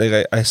 Because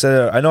like I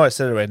said, I know I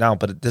said it right now,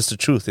 but that's the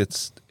truth.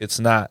 It's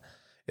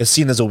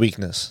seen as a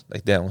weakness,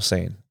 like Dan was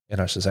saying, in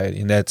our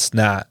society, and that's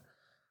not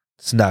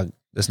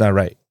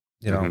right,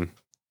 Mhm.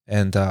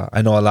 And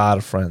I know a lot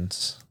of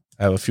friends.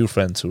 I have a few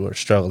friends who are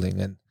struggling,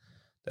 and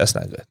that's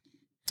not good.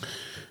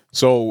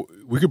 So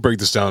we could break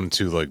this down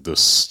into like the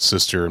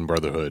sister and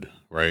brotherhood,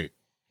 right?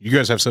 You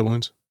guys have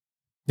siblings?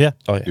 Yeah.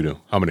 Oh yeah. You do.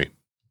 How many?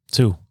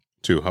 2.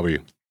 2. How about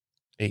you?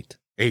 8.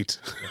 8.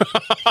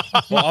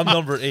 Well, I'm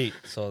number 8,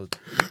 so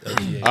that'd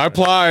be 8, I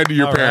applied to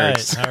your All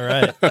parents. right. All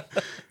right.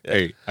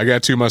 Hey, I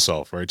got 2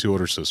 myself, right? 2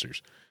 older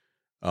sisters.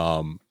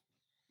 And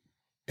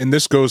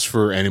this goes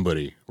for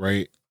anybody,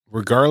 right?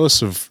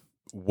 Regardless of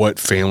what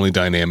family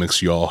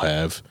dynamics you all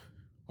have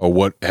or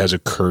what has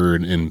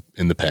occurred in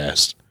the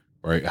past,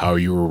 right? How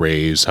you were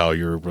raised, how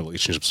your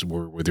relationships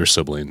were with your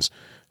siblings,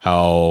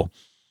 how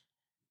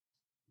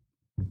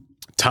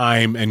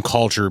time and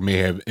culture may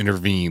have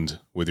intervened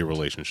with your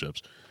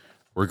relationships.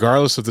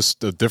 Regardless of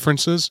the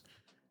differences,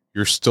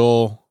 you're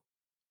still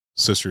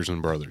sisters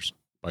and brothers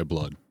by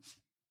blood,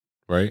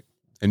 right?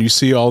 And you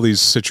see all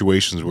these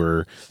situations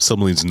where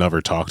siblings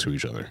never talk to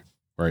each other,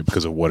 right?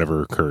 Because of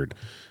whatever occurred.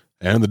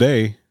 At the end of the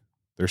day,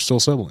 they're still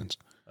siblings.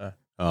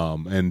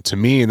 And to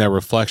me, in that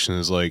reflection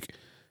is like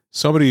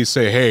somebody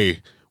say,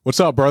 "Hey,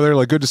 what's up, brother?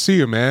 Like, good to see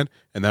you, man."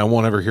 And then I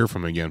won't ever hear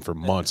from him again for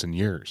months and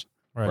years,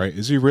 right?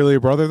 Is he really a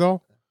brother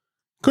though?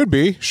 Could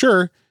be,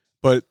 sure.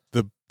 But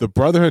the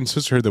brotherhood and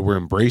sisterhood that we're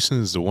embracing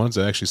is the ones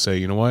that actually say,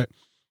 you know what?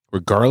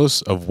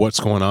 Regardless of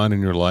what's going on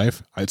in your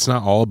life, it's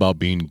not all about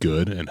being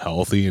good and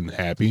healthy and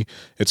happy.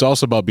 It's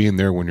also about being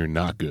there when you're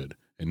not good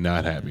and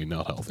not happy,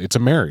 not healthy. It's a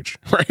marriage,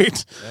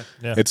 right?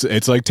 Yeah.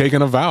 It's like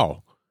taking a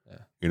vow.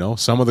 Yeah.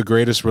 Some of the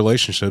greatest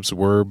relationships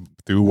were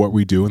through what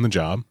we do in the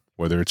job,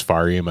 whether it's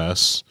fire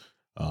EMS,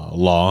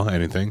 law,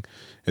 anything.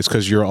 It's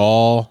because you're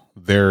all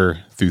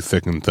there through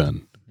thick and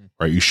thin,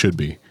 right? You should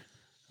be.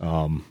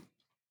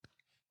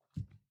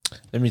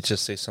 Let me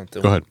just say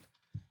something. Go ahead.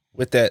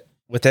 With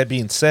that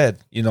being said,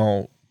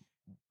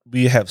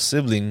 we have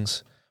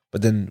siblings,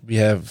 but then we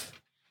have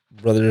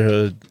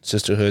brotherhood,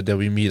 sisterhood that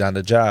we meet on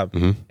the job,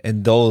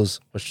 and those,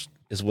 which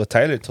is what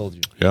Tyler told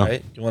you. Yeah.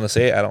 Right? You want to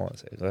say it? I don't want to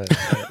say it. Go ahead.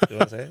 You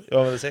want to say it? You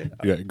want me to say it?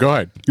 Yeah, go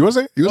ahead. You want to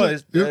say it? You No,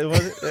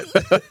 wanna say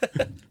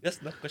it? yes,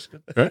 no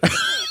question.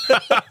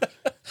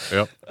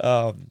 Yep.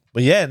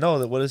 But yeah,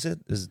 no. What is it?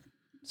 Is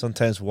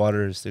sometimes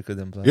water is thicker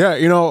than blood.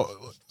 Yeah,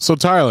 so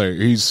Tyler,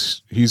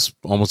 he's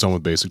almost done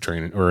with basic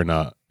training, or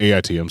not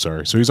AIT, I'm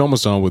sorry. So he's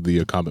almost done with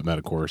the combat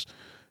medic course.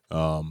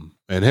 And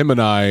him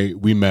and I,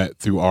 we met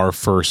through our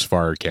first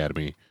fire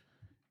academy.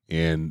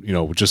 And,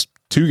 just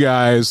 2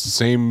 guys,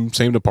 same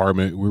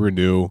department. We were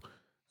new.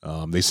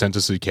 They sent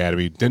us to the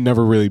academy. Didn't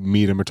never really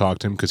meet him or talk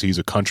to him because he's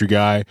a country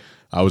guy.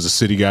 I was a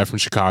city guy from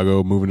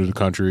Chicago, moving to the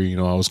country.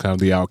 I was kind of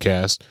the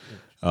outcast.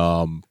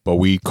 But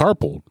we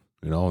carpooled,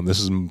 and this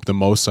is the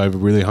most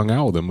I've really hung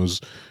out with him, was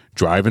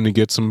driving to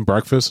get some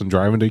breakfast and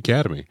driving to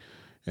academy.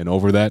 And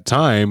over that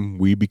time,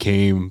 we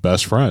became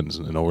best friends.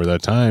 And over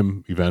that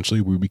time,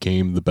 eventually, we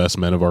became the best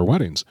men of our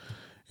weddings.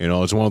 You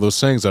know, it's one of those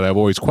things that I've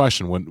always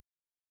questioned when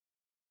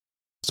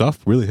stuff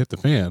really hit the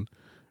fan,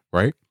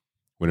 right?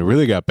 When it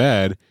really got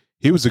bad,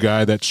 he was the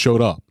guy that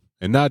showed up,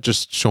 and not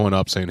just showing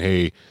up saying,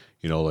 hey,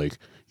 you know, like,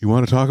 you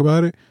want to talk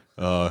about it?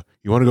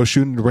 You want to go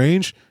shoot in the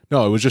range?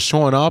 No, it was just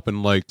showing up.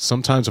 And like,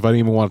 sometimes if I didn't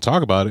even want to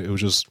talk about it, it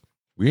was just,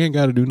 we ain't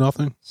got to do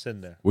nothing.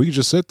 Sitting there. We could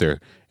just sit there.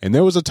 And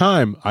there was a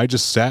time I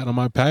just sat on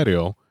my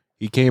patio.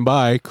 He came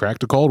by,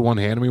 cracked a cold one,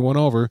 handed me one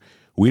over.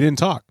 We didn't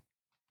talk,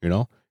 you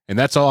know, and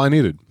that's all I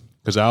needed,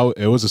 because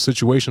it was a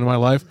situation in my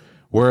life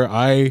where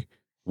I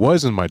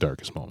was in my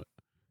darkest moment.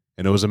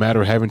 And it was a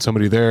matter of having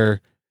somebody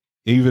there,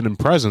 even in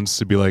presence,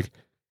 to be like,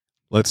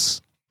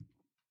 let's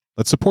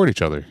support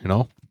each other, you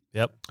know?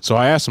 Yep. So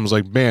I asked him, I was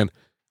like, man,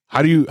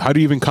 how do you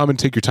even come and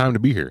take your time to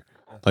be here?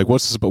 Like,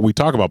 what's this? But we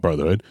talk about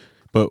brotherhood,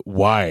 but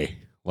why?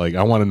 Like,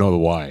 I want to know the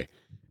why.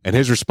 And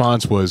his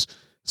response was,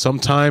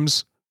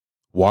 sometimes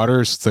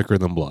water is thicker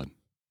than blood.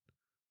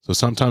 So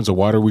sometimes the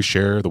water we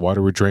share, the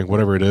water we drink,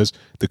 whatever it is,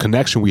 the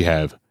connection we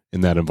have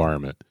in that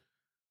environment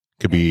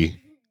could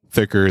be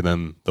thicker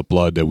than the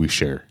blood that we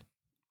share,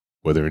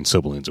 whether in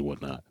siblings or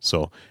whatnot.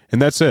 So,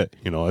 and that's it.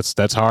 You know,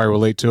 that's how I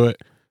relate to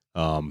it.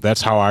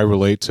 That's how I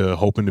relate to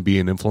hoping to be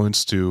an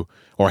influence to,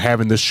 or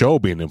having this show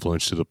be an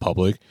influence to the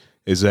public,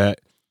 is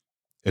that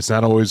it's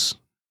not always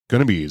going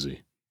to be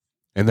easy,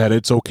 and that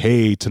it's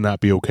okay to not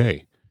be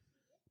okay.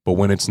 But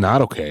when it's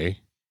not okay,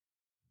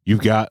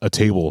 you've got a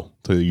table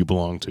that you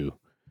belong to,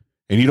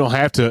 and you don't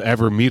have to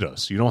ever meet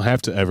us. You don't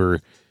have to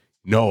ever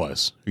know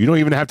us. You don't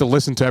even have to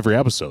listen to every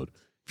episode.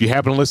 If you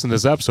happen to listen to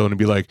this episode and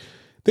be like,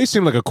 they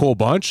seem like a cool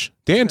bunch.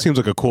 Dan seems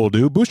like a cool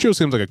dude. Buscio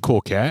seems like a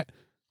cool cat.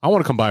 I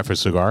want to come by for a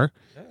cigar.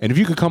 And if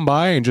you could come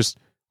by and just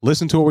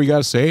listen to what we got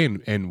to say,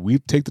 and we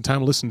take the time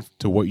to listen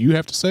to what you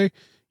have to say,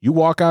 you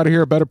walk out of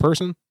here a better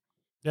person.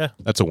 Yeah.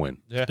 That's a win.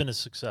 Yeah. It's been a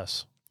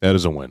success. That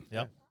is a win.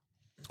 Yeah.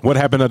 What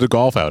happened at the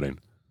golf outing?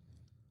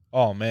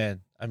 Oh,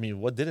 man. I mean,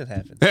 what didn't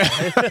happen?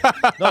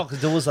 No,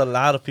 because there was a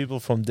lot of people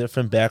from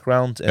different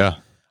backgrounds. And Yeah.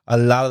 a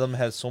lot of them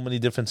had so many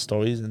different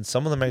stories, and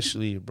some of them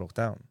actually broke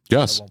down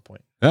Yes. at one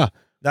point. Yeah.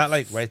 Not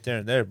like right there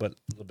and there, but a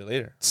little bit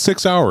later.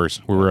 6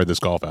 hours we were at this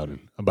golf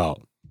outing.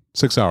 About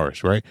 6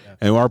 hours, right? Yeah.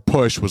 And our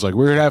push was like,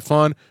 we're here to have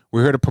fun.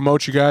 We're here to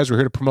promote you guys. We're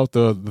here to promote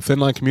the Thin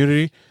Line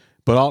community.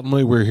 But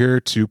ultimately, we're here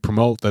to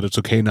promote that it's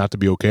okay not to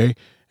be okay,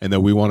 and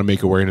that we want to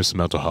make awareness of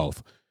mental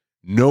health.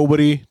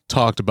 Nobody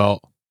talked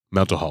about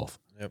mental health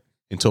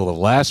until the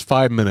last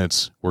 5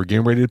 minutes. We're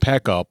getting ready to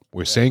pack up.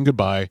 We're saying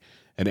goodbye.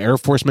 An Air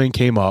Force man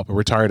came up, a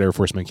retired Air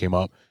Force man came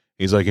up.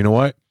 He's like, you know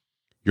what?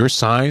 Your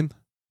sign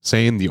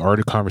saying the art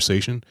of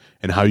conversation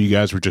and how you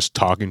guys were just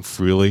talking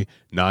freely,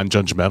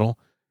 non-judgmental,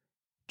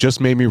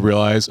 just made me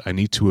realize I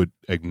need to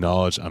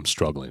acknowledge I'm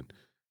struggling.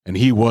 And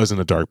he was in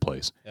a dark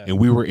place. Yeah. And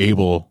we were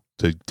able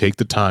to take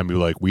the time to be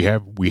like, we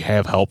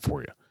have help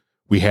for you.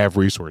 We have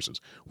resources.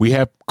 We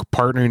have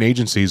partnering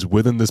agencies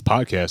within this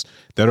podcast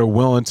that are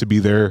willing to be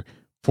there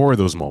for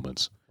those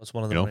moments. What's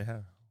one of them we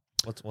have?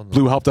 What's one of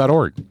them?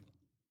 BlueHelp.org,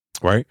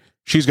 right?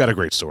 She's got a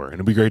great story, and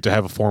it'd be great to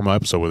have a formal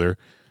episode with her.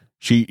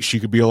 She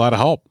could be a lot of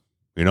help,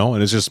 you know,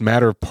 and it's just a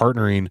matter of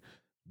partnering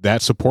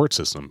that support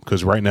system,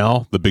 because right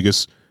now the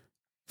biggest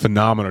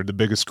phenomenon, the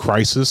biggest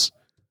crisis,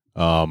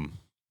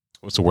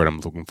 what's the word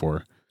I'm looking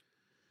for?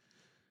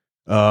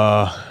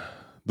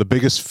 The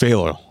biggest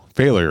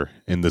failure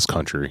in this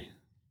country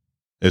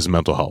is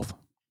mental health.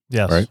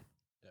 Yes. Right?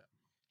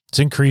 It's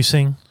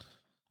increasing,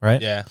 right?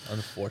 Yeah,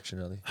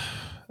 unfortunately.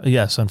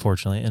 Yes,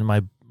 unfortunately. And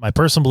my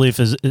personal belief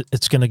is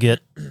it's going to get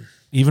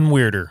even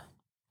weirder,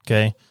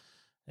 okay?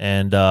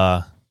 And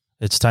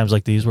it's times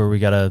like these where we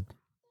got to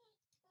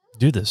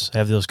do this,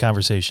 have those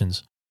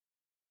conversations.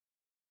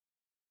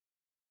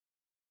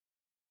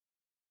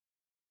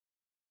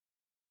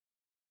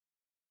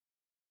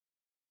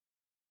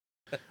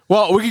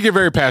 Well, we could get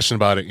very passionate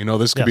about it. You know,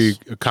 this could be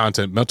a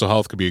content. Mental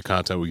health could be a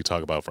content we could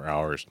talk about for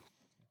hours.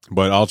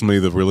 But ultimately,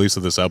 the release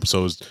of this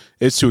episode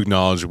is to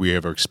acknowledge we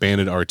have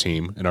expanded our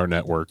team and our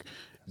network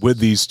with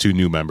these two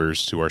new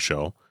members to our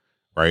show.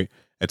 Right.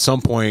 At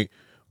some point,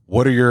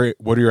 what are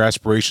your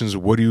aspirations?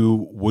 What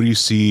do you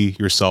see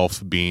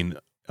yourself being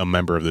a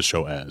member of the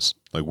show as?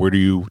 Like, where do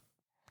you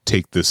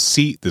take this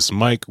seat, this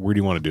mic? Where do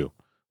you want to do?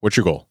 What's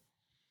your goal?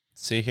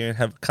 Sit here and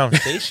have a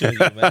conversation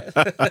with you, man.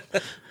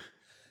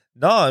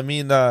 No, I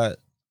mean,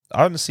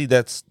 honestly,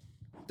 that's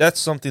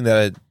something that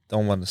I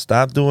don't want to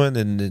stop doing,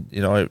 and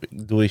you know, I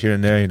do it here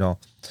and there, you know,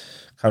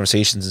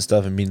 conversations and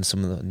stuff, and meeting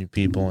some of the new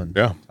people and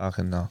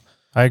talking.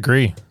 I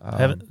agree.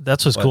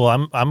 That's what's cool.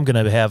 I'm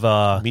gonna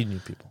have meet new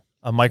people,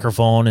 a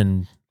microphone,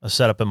 and a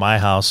setup in my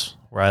house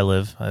where I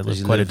live. I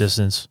live quite a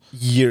distance,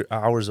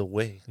 hours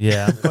away.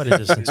 Yeah, I'm quite a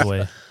distance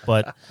away,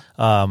 but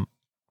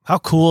how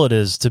cool it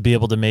is to be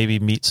able to maybe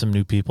meet some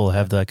new people,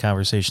 have that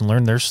conversation,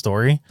 learn their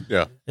story.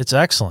 Yeah, it's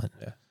excellent.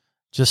 Yeah.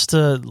 Just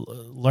to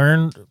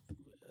learn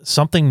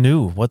something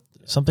new,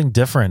 something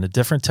different, a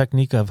different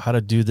technique of how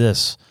to do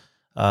this.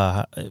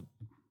 That's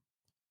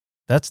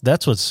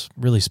what's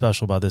really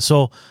special about this.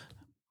 So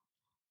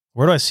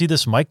where do I see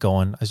this mic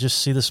going? I just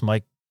see this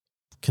mic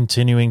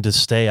continuing to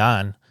stay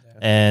on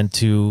and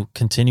to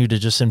continue to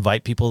just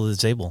invite people to the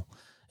table.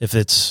 If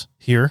it's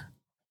here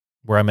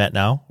where I'm at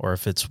now, or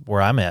if it's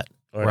where I'm at,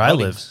 Or where I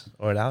live,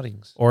 or at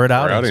outings. or at Or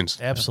outings.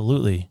 outings.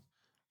 Absolutely.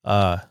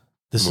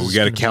 This Well, is we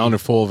got a gonna calendar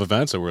be- full of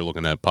events that we're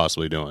looking at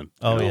possibly doing.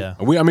 Oh, you know?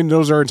 yeah. I mean,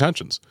 those are our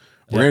intentions.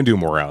 We're Yep. going to do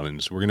more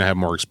outings. We're going to have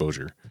more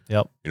exposure.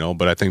 Yep. You know,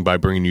 but I think by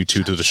bringing you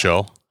two to the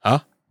show,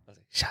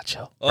 Shot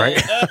show.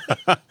 right?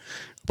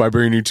 By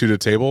bringing you two to the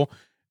table,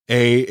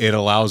 it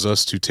allows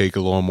us to take a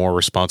little more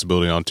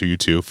responsibility onto you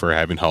two for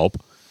having help.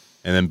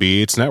 And then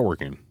B, it's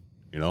networking.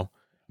 You know,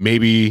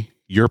 maybe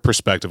your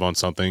perspective on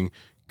something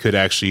could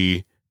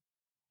actually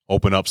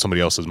open up somebody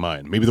else's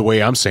mind. Maybe the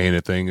way I'm saying a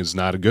thing is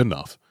not good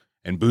enough.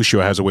 And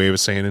Bucio has a way of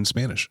saying it in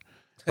Spanish,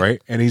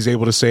 right? And he's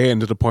able to say it,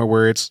 and to the point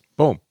where it's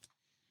boom.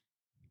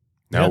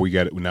 Now Yeah. we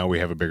get it. Now we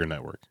have a bigger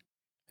network.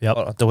 Yep.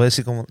 Oh, te voy a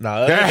decir como.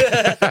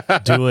 No.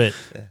 Do it.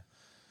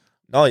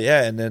 No,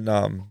 yeah, and then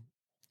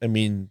I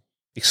mean,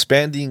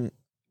 expanding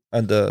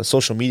on the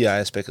social media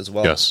aspect as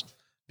well. Yes.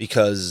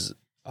 Because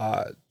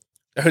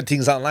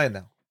everything's online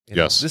now. You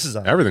know? Yes. This is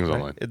online. Everything's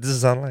online. This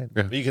is online.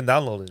 Yeah. But you can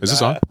download it. Is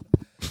this on?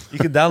 You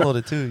can download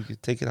it too. You can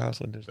take it out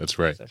when there's That's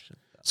right. reception.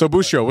 So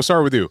Bucio, we'll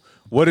start with you.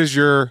 What is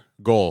your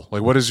goal?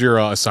 Like, what is your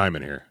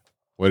assignment here?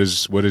 What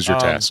is your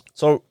task?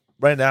 So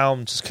right now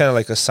I'm just kind of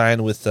like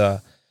assigned with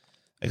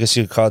I guess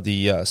you could call it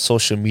the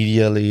social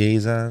media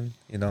liaison.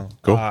 You know,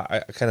 Cool.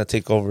 I kind of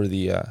take over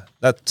the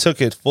not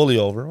took it fully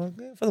over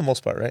for the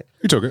most part, right?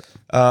 You took it.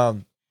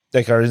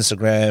 Like our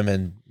Instagram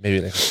and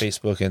maybe like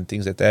Facebook and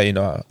things like that. You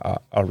know,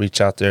 I'll reach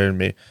out there and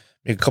make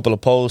a couple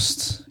of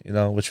posts. You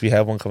know, which we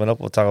have one coming up.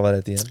 We'll talk about it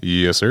at the end.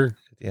 Yes, sir.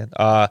 At the end.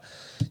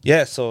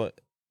 Yeah. So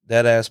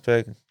that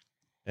aspect,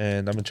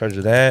 and I'm in charge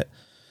of that,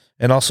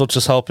 and also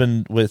just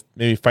helping with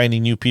maybe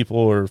finding new people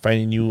or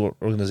finding new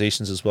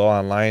organizations as well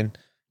online.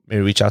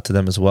 Maybe reach out to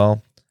them as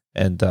well,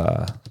 and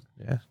yeah,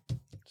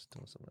 just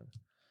doing something.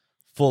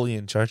 Fully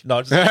in charge.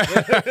 No,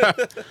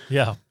 just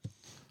Yeah.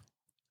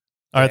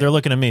 All right, they're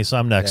looking at me, so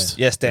I'm next.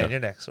 Yes, Dan, Yeah. you're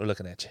next. We're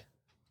looking at you.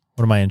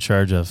 What am I in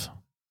charge of?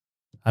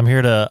 I'm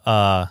here to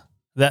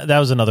that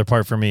was another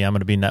part for me. I'm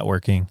going to be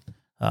networking.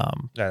 Yeah,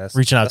 that's,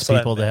 Reaching out that's to what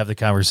I people to meant. have the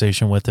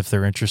conversation with if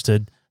they're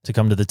interested to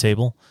come to the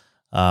table.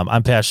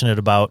 I'm passionate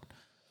about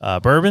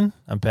bourbon.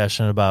 I'm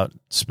passionate about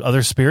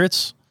other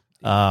spirits,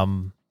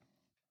 and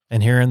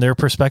hearing their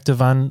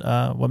perspective on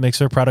what makes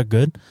their product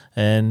good,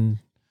 and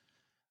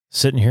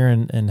sitting here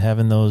and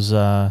having those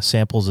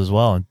samples as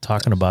well and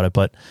talking about it.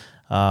 But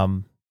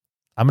I'm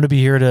going to be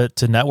here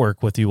to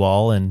network with you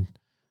all and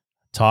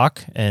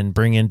talk and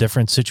bring in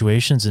different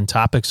situations and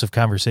topics of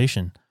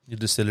conversation. Your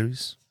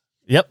distilleries.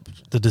 Yep,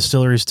 the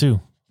distilleries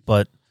too.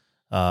 But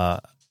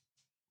that's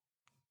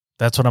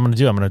what I'm going to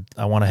do.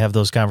 I want to have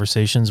those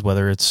conversations,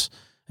 whether it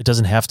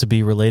doesn't have to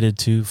be related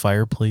to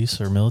fire, police,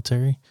 or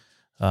military.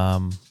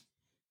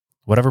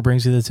 Whatever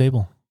brings you to the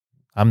table,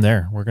 I'm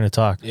there. We're going to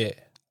talk. Yeah.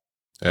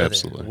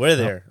 Absolutely. We're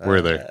there.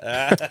 We're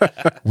there.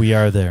 We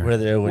are there. We're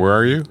there. Where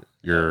are you?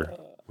 You're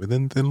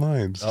within thin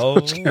lines. Oh,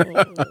 That's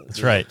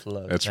right.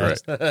 That's right.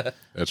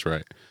 That's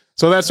right.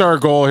 So that's our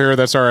goal here.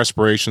 That's our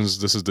aspirations.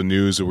 This is the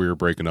news that we were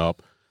breaking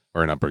up,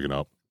 or not breaking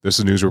up. This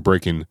is news we're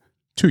breaking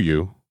to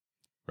you,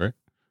 right?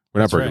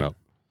 We're not That's breaking right. up.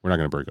 We're not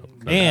going to break up.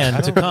 And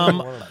I to don't come,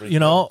 wanna break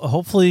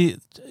hopefully,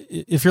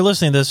 if you're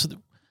listening to this,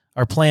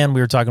 our plan,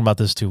 we were talking about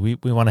this too. We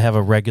want to have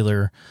a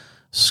regular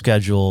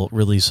schedule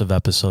release of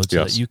episodes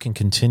so Yes. that you can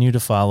continue to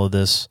follow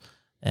this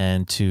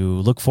and to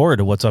look forward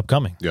to what's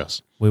upcoming.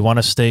 Yes. We want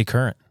to stay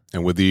current.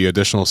 And with the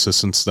additional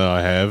assistance that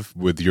I have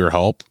with your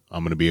help,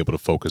 I'm going to be able to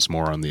focus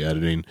more on the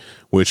editing,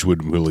 which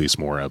would release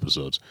more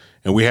episodes.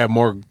 And we have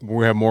more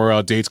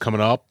dates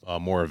coming up,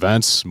 more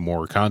events,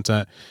 more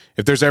content.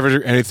 If there's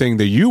ever anything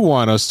that you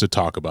want us to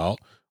talk about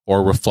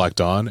or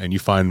reflect on, and you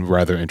find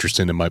rather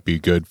interesting, it might be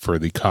good for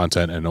the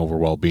content and overall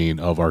well-being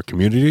of our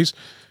communities,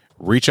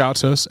 reach out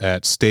to us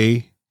at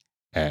stay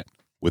at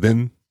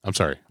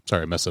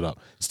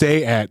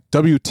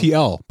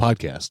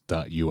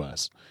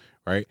WTLpodcast.us,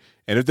 right?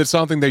 And if it's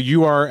something that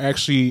you are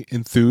actually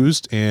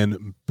enthused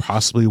and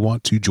possibly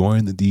want to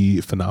join the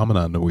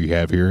phenomenon that we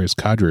have here as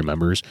cadre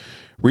members,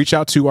 reach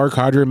out to our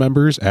cadre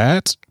members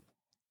at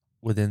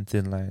Within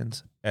Thin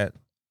Lines at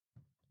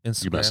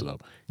Instagram. you messed it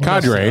up. What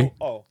Cadre.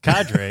 Oh,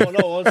 Cadre. oh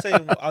no, I'm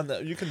saying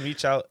you can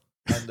reach out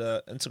on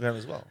the Instagram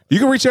as well. You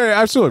can reach out,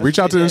 absolutely. Reach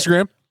out to Yeah.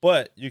 Instagram,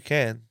 But you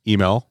can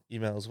email.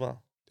 email as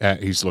well.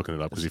 He's looking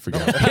it up because he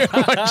forgot.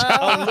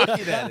 I'm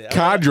looking at it.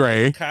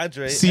 Cadre,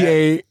 Cadre.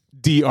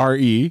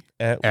 CADRE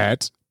at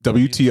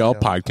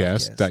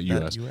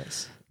WTLpodcast.us.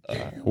 US.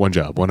 One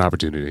job, one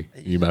opportunity.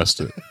 You messed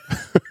it.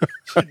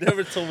 You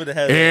never told me to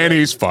have And it.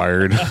 he's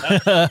fired.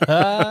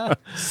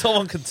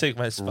 Someone can take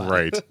my spot.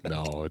 Right.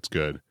 No, it's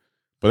good.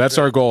 But that's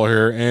our goal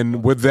here.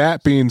 And with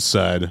that being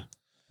said,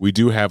 we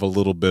do have a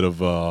little bit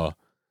of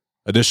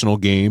additional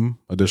thing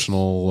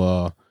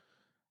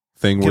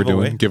we're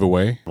doing.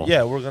 Giveaway.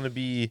 Yeah, we're going to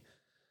be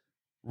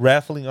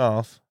raffling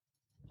off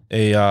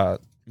a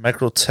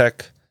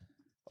Microtech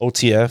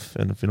OTF.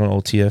 And if you don't know,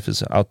 OTF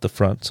is out the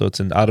front. So it's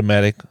an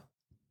automatic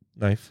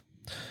knife,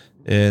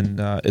 and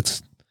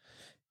it's.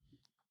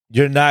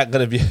 You're not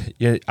gonna be.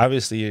 You're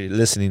obviously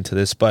listening to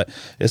this, but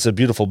it's a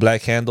beautiful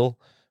black handle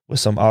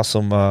with some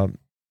awesome. Oh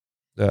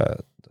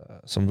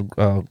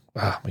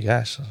my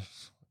gosh, I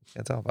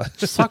can't tell about it.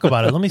 Just talk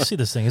about it. Let me see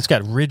this thing. It's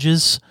got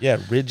ridges. Yeah,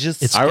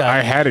 ridges.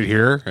 I had it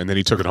here, and then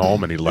he took it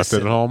home, and he left it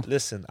at home.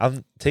 Listen,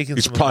 I'm taking.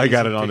 He's probably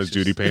got it on his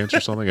duty pants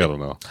or something. I don't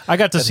know. I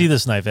got to see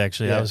this knife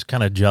actually. Yeah. I was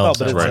kind of jealous.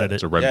 No, but I it's wanted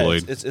It's it. a red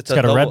blade. It's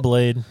got a red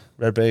blade.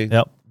 Red blade.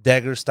 Yep.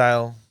 Dagger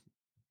style,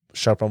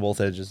 sharp on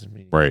both edges.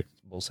 Right.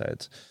 Both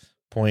sides.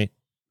 Point.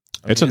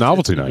 It's a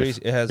novelty knife.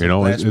 It has You a know,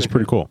 glass it's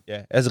pretty breaker. cool.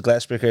 Yeah, it has a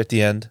glass breaker at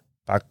the end.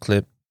 Back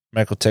clip.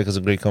 Microtech is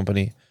a great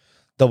company.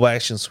 Double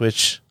action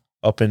switch.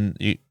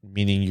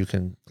 Meaning you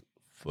can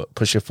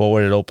push it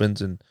forward, it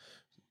opens, and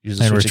use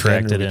the And switch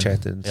retract again, it in.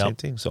 retract it in. Yep. Same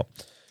thing. So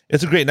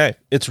it's a great knife.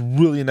 It's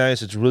really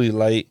nice. It's really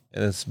light,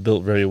 and it's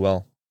built very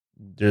well.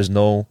 There's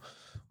no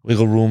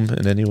wiggle room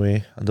in any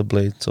way on the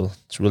blade, so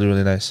it's really,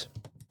 really nice.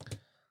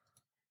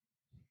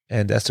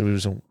 And that's the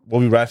reason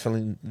we'll be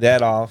raffling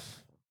that off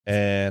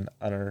and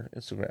on our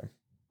Instagram.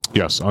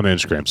 Yes, on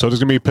Instagram. So there's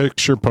going to be a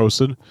picture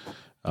posted.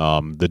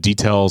 The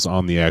details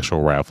on the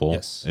actual raffle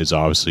is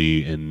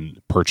obviously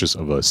in purchase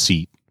of a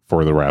seat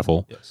for the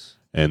raffle. Yes.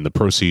 And the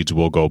proceeds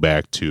will go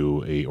back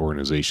to a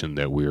organization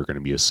that we are going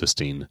to be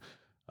assisting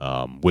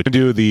with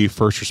the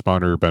First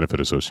Responder Benefit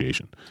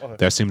Association. Okay.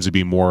 That seems to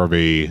be more of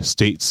a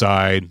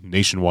stateside,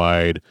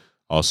 nationwide,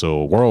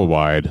 also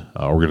worldwide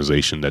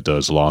organization that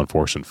does law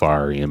enforcement,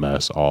 fire,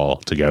 EMS all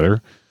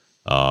together.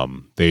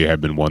 They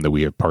have been one that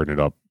we have partnered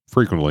up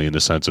frequently in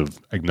the sense of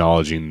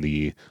acknowledging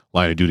the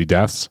line of duty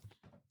deaths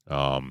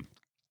and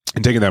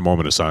taking that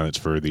moment of silence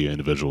for the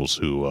individuals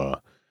who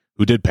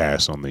did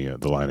pass on the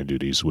line of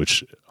duties,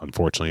 which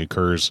unfortunately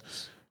occurs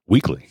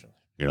weekly.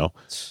 You know,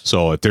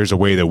 so if there's a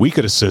way that we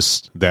could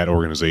assist that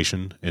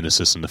organization and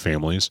assisting the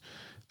families,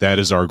 that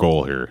is our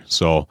goal here.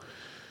 So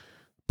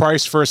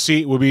price for a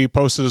seat will be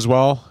posted as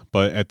well,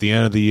 but at the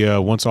end of the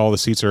once all the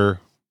seats are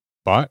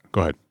bought,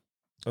 go ahead.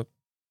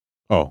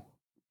 Oh,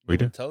 we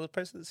did. Tell the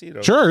price of the seat.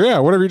 Or Sure, yeah,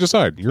 whatever you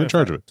decide. You're in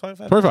charge of it.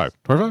 25.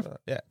 25.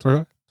 Yeah.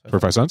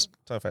 25 cents?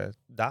 $25.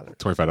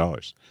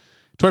 $25.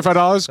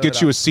 $25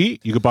 gets you a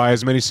seat. You can buy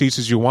as many seats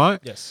as you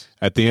want. Yes.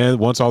 At the end,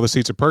 once all the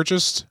seats are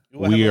purchased,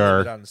 we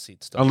are on the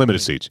seats,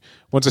 unlimited seats.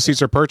 Once the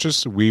seats are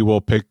purchased, we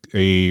will pick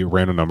a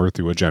random number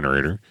through a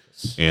generator,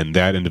 and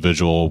that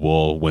individual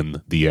will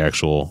win the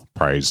actual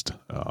prized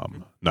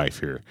knife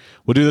here.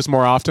 We'll do this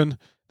more often.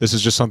 This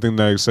is just something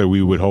that I said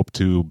we would hope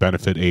to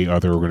benefit a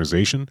other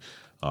organization,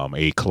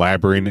 a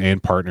collaborating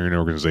and partnering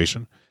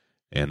organization.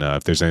 And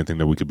if there's anything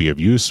that we could be of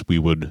use, we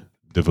would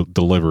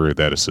deliver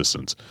that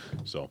assistance.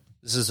 So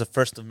this is the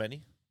first of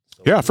many.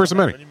 So yeah, first of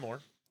many.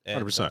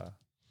 100%.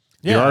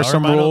 Yeah, there are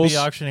some Armando will rules. be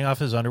auctioning off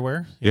his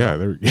underwear. Yeah,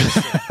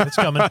 It's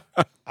coming.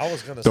 I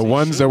was gonna the say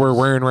ones that we're shoes.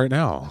 wearing right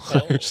now.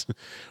 Oh.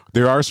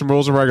 There are some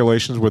rules and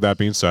regulations. With that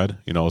being said,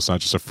 you know, it's not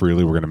just a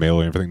freely we're going to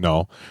mail it and everything.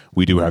 No,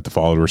 we do have to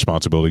follow the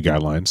responsibility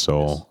guidelines.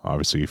 So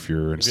obviously, if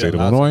you're in the If state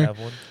you're of allowed to Illinois, have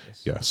one,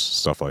 yes,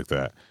 stuff like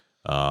that.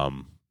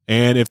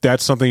 And if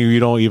that's something you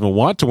don't even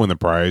want to win the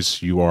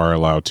prize, you are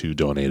allowed to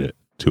donate it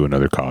to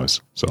another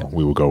cause. So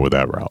we will go with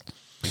that route.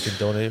 We can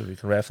donate. We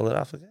can raffle it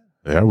off again.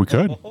 Yeah, we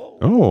could.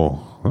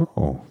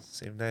 Oh.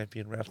 Same night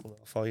being raffled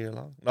off all year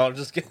long. No, I'm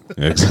just kidding.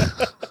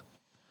 Exactly. No,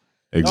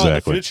 in the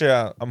Exactly.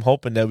 future, I'm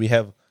hoping that we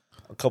have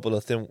a couple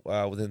of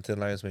within Thin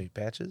Lines, maybe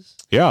patches.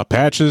 Yeah,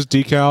 patches,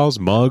 decals,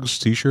 mugs,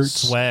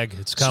 t-shirts. Swag.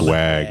 It's coming.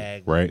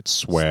 Swag, right?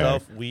 Swag.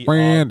 Stuff we all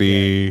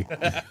Randy.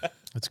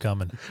 It's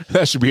coming.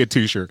 That should be a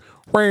t-shirt.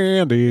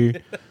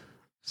 Randy.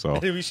 So,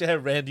 Maybe we should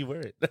have Randy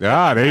wear it.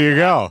 yeah, there you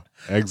go.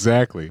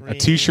 Exactly. A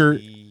t-shirt,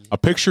 Randy. a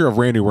picture of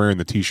Randy wearing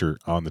the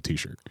t-shirt on the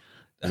t-shirt.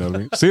 You know what I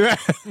mean? See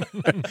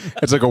that?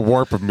 It's like a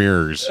warp of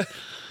mirrors.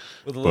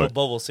 With a little But-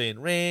 bubble saying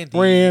Randy.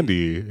 Randy.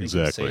 You can say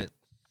Exactly. it.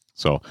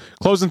 So,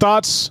 closing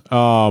thoughts.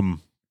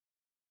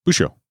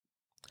 Busho.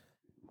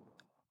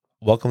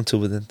 Welcome to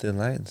Within Thin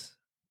Lines.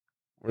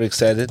 We're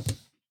excited.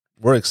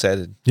 We're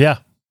excited. Yeah.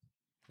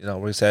 You know,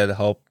 we're excited to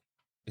help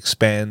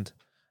expand,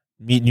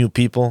 meet new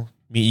people,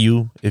 meet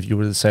you if you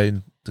were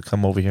deciding to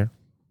come over here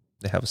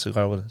and have a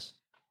cigar with us.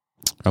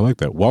 I like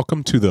that.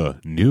 Welcome to the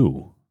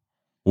new,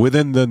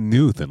 within the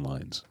new Thin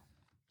Lines.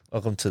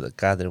 Welcome to the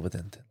Gather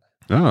Within Thin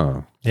Lines.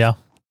 Oh. Yeah.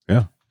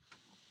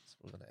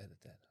 We're going to edit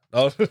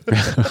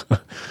that. No.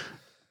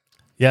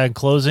 Yeah. In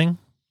closing,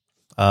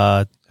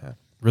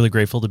 really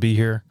grateful to be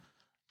here,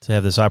 to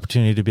have this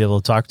opportunity to be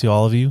able to talk to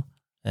all of you,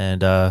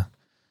 and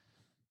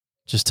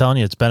just telling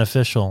you it's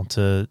beneficial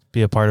to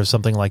be a part of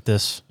something like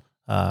this.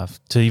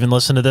 To even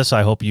listen to this,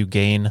 I hope you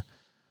gain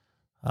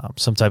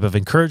some type of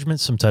encouragement,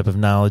 some type of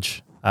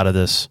knowledge out of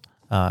this,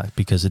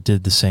 because it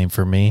did the same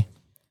for me,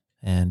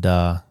 and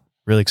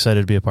really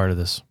excited to be a part of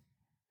this.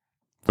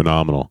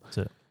 Phenomenal. That's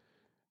it.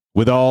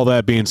 With all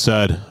that being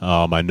said,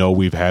 I know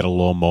we've had a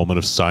little moment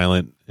of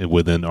silence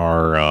within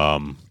our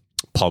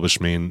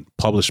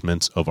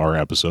publishments of our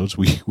episodes.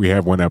 We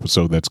have one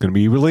episode that's going to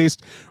be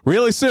released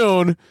really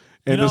soon.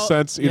 In the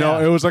sense, you know,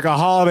 it was like a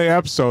holiday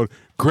episode.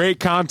 Great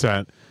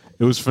content.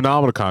 It was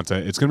phenomenal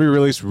content. It's going to be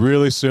released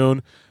really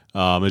soon.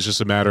 It's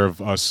just a matter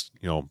of us,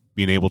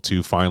 being able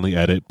to finally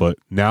edit. But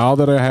now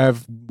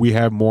that we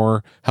have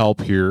more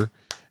help here,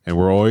 and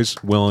we're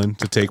always willing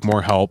to take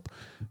more help.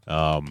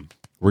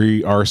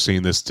 We are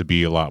seeing this to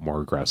be a lot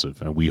more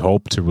aggressive, and we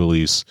hope to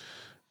release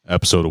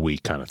episode a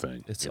week kind of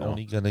thing. It's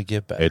only gonna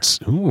get better.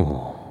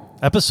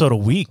 Episode a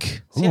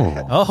week. See,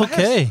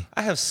 Okay.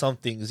 I have some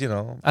things,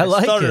 I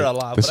like started it. a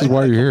lot. This but is I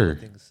why got a you're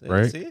couple here, things.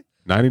 right? See?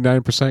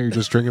 99% you're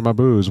just drinking my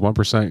booze.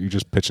 1% you're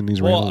just pitching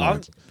these Well, random I'm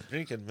lines.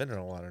 drinking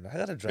mineral water. Now. I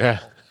gotta drink. Yeah.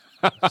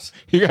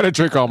 You got to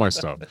drink all my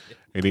stuff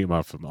and eat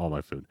all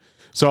my food.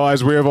 So,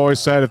 as we have always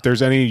said, if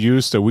there's any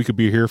use that we could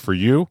be here for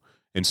you,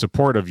 in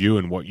support of you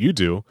and what you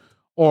do,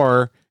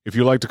 or if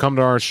you'd like to come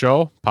to our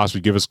show,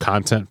 possibly give us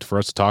content for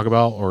us to talk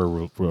about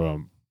or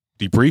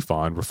debrief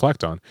on,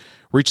 reflect on,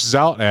 reach us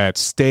out at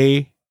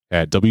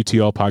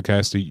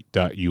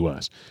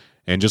stay@wtlpodcast.us.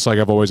 And just like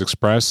I've always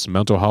expressed,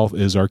 mental health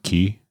is our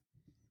key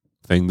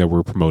thing that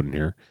we're promoting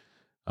here.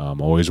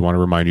 Always want to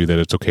remind you that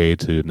it's okay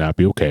to not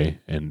be okay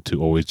and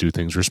to always do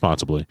things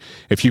responsibly.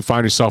 If you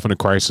find yourself in a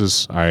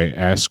crisis, I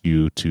ask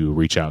you to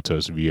reach out to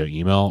us via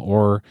email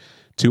or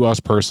to us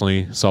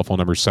personally. Cell phone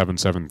number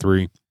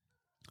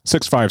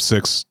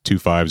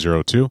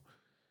 773-656-2502.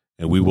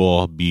 And we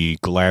will be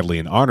gladly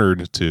and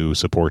honored to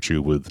support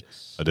you with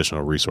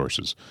additional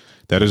resources.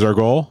 That is our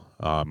goal.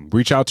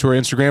 Reach out to our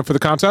Instagram for the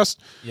contest.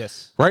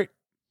 Yes. Right?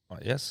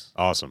 Yes.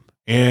 Awesome.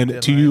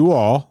 And to you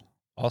all.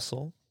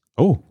 Also,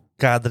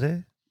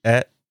 Cadre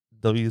at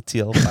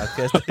WTL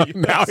Podcast.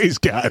 Now he's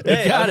got it.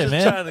 Hey, got it,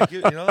 man. Trying to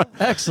give,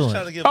 Excellent.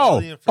 Trying to give all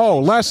the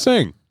information. Last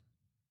thing.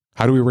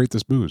 How do we rate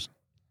this booze?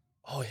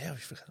 Oh, yeah, we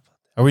forgot about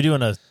that. Are we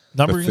doing a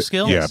numbering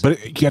scale? Yeah,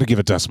 but you got to give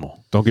a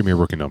decimal. Don't give me a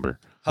rookie number.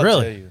 How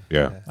Really? dare you?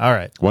 Yeah. All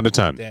right. 1 to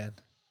 10. Dan,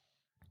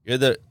 you're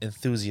the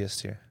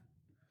enthusiast here.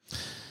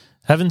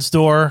 Heaven's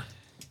Door,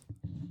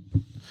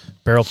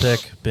 Barrel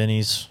Pick,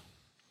 Benny's.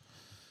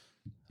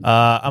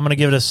 I'm going to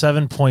give it a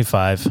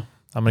 7.5.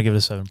 I'm going to give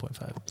it a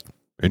 7.5.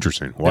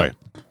 Interesting. Why?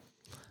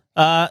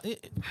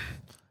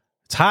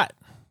 It's hot.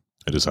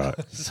 It is hot.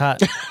 It's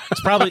hot.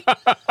 It's probably...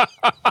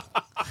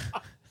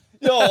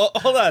 Yo,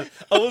 hold on.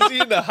 I was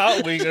eating a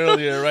hot wing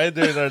earlier, right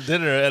during our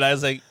dinner, and I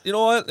was like, you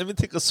know what? Let me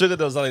take a swig of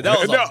those. I was like, that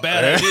was No. a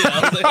bad idea.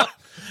 I was like,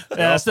 Yeah,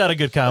 that's not a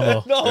good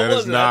combo. no, That it is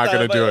wasn't. not I thought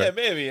gonna about, do it. Yeah,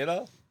 maybe,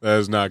 That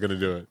is not going to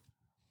do it.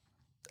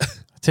 It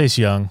tastes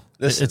young.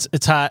 Listen.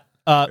 It's hot.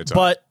 It's hot.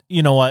 But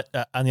you know what?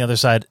 On the other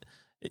side,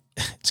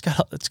 it's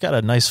got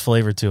a nice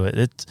flavor to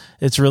it.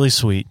 It's really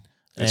sweet.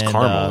 It's And,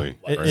 caramely,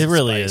 It, right? it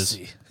really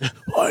Spicy. is.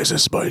 Why is it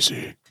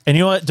spicy? And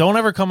you know what? Don't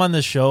ever come on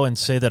this show and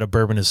say that a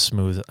bourbon is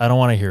smooth. I don't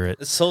want to hear it.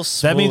 It's so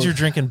smooth. That means you're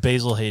drinking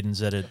Basil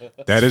Hayden's at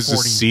it. That is the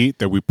 40. seat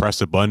that we press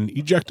the button,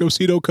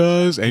 ejectocito,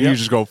 cuz, and you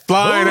just go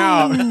flying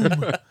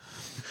out.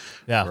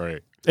 Yeah,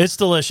 Right. it's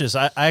delicious.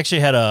 I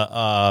actually had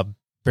a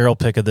barrel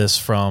pick of this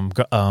from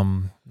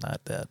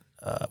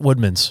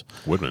Woodman's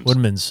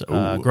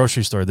Ooh.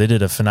 grocery store. They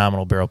did a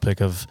phenomenal barrel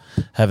pick of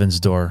Heaven's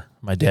Door.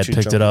 My dad Get you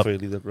picked drunk it up. before you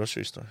leave the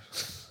grocery store.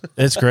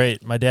 It's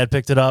great. My dad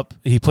picked it up.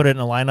 He put it in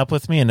a lineup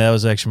with me, and that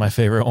was actually my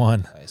favorite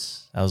one.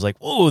 Nice. I was like,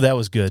 "Oh, that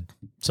was good."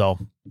 So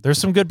there's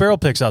some good barrel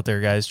picks out there,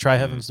 guys. Try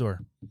Heaven's Door.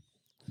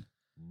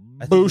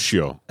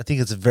 Bushio. I think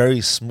it's very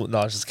smooth. No,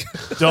 I'm just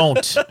kidding.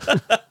 Don't.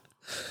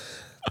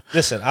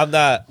 Listen, I'm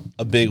not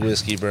a big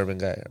whiskey bourbon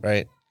guy,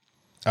 right?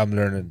 I'm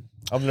learning.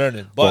 But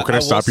Well, can I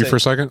will stop you say- for a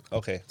second?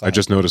 Okay. go I ahead.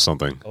 just noticed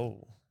something. Oh.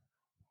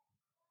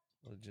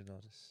 What did you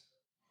notice?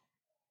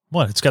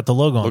 What? It's got the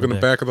logo on Look the in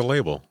the back of the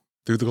label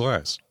through the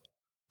glass.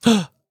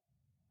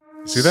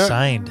 See that?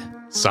 Signed.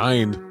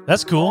 Signed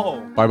That's cool. Oh,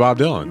 by Bob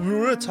Dylan. we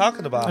were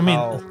talking about I mean,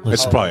 how... It's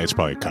listen, probably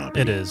a copy.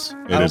 it is.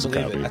 It I is don't a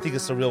believe copy. it. I think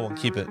it's the real one.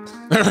 Keep it.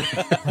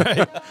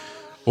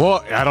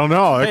 Well, I don't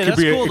know. Hey, It could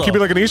that's be. cool, It could be though.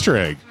 like an Easter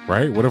egg,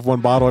 right? What if one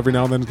bottle every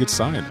now and then gets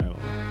signed? I don't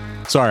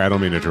know. Sorry, I don't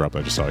mean to interrupt.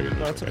 I just saw you.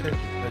 No, it's okay.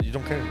 No, you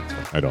don't care. It's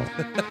fine. I don't.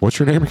 What's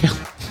your name again?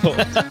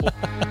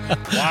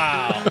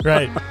 Wow.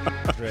 Right.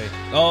 Great.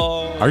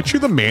 Oh. Aren't you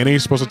the man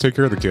who's supposed to take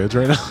care of the kids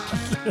right now?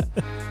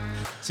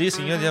 Sí,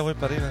 señor, ya voy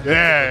para arriba.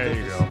 There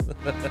you go.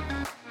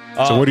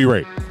 So what do you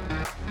rate?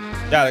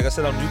 Yeah, like I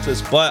said, I'm new to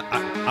this, but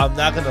I'm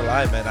not going to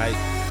lie, man. I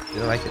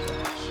didn't like it that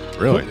much.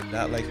 Really? I did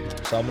not like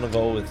it. So I'm going to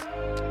go with...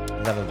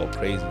 I'm not going to go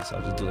crazy, so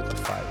I'll just do like a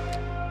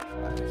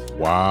 5.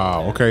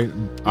 Wow. Okay.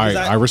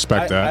 I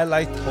respect I that.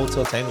 liked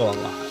Hotel Tango a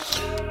lot.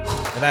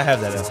 And I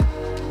have that album.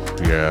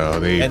 Yeah.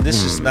 They. And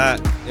this is not,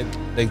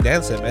 like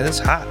Dan said, man, it's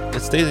hot.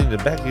 It stays in the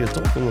back of your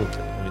throat a little bit.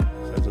 I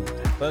mean,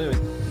 but anyway,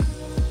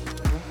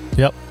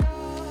 Yep.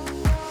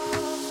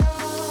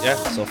 yeah,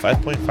 so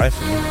 5.5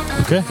 for me.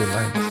 Okay. Thin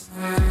lines.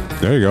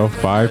 There you go.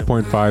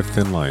 5.5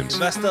 thin lines.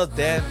 Messed up,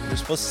 Dan. You're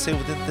supposed to say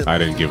within thin I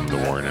didn't give him the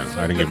warning.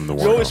 I didn't give him the You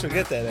warning. always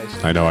forget that,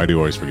 actually. I know. I do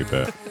always forget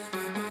that.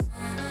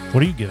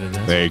 What do you give it,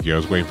 Vince? Thank you. I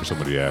was waiting for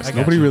somebody to ask. I got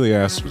Nobody you. really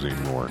asks us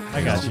anymore.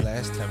 I got you.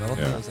 Last time, I don't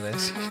think I was an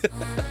ass.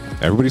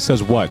 Everybody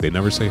says what? They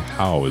never say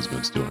how is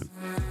Vince doing.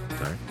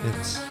 Right?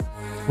 It's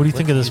What do you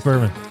think of this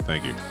bourbon?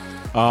 Thank you.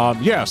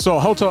 Yeah. So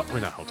hotel. I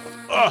mean, not hotel.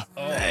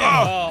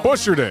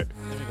 Butchered it.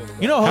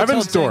 You know, Hotel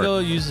Heaven's Door. Tango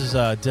uses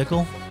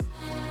Dickel.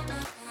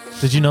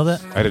 Did you know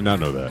that? I did not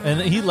know that.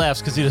 And he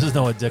laughs because he doesn't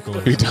know what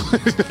Dickel He is.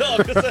 does. No,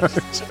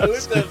 because I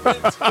looked at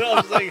Vince, I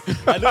was like,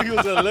 I knew he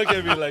was gonna look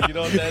at me like, you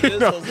know what that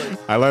is? I was like,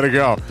 I let it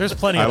go. There's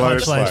plenty I of let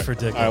it punchlines slide. for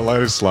Dickel. I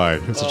let it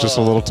slide. It's just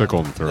a little tickle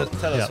in the throat.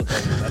 tell us Yeah. what that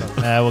is. I don't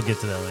know. We'll get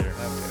to that later.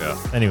 Yeah.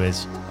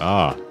 Anyways,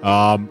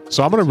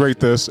 So I'm gonna rate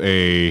this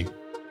a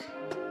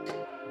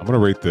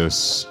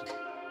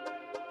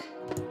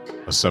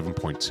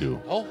 7.2.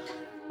 Oh,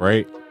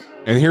 Right?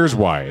 And here's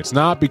why. It's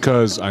not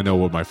because I know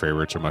what my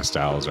favorites or my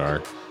styles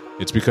are.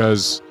 It's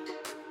because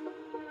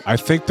I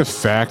think the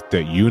fact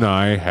that you and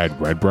I had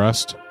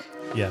Redbreast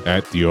yeah,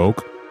 at the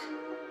Oak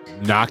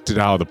knocked it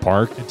out of the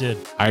park. it did.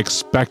 I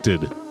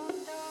expected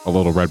a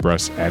little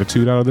Redbreast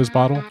attitude out of this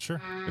bottle, Sure.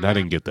 and I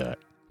didn't get that.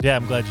 Yeah,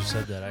 I'm glad you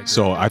said that. I agree.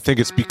 So I think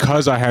it's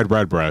because I had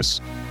Redbreast,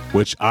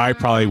 which I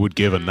probably would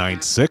give a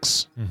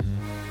 9.6.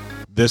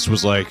 This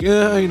was like,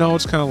 yeah,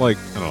 it's kind of like,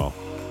 I don't know.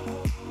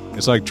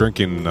 It's like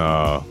drinking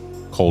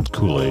cold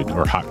Kool-Aid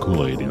or hot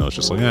Kool-Aid. It's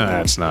just like,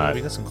 it's not.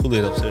 we got some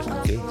Kool-Aid upstairs for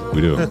the kids.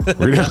 We do.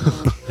 We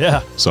do.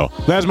 yeah, So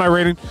that's my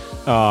rating.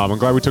 I'm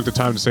glad we took the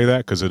time to say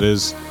that because it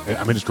is.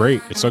 I mean, it's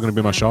great. It's still going to be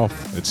on my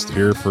shelf. It's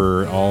here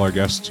for all our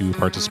guests to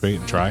participate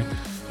and try.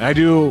 And I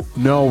do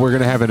know we're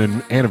going to have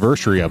an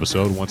anniversary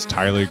episode once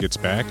Tyler gets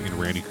back and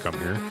Randy can come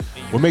here.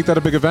 We'll make that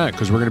a big event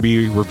because we're going to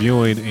be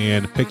reviewing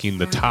and picking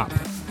the top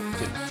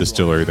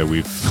distillery that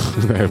we've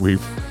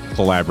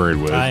collaborated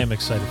with. I am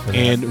excited for that.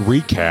 And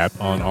recap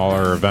on all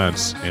our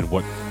events and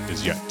what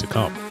is yet to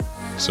come.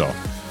 So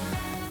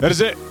that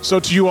is it. So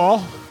to you all,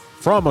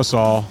 from us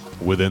all,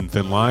 within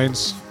Thin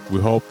Lines,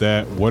 we hope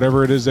that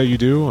whatever it is that you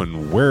do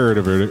and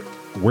wherever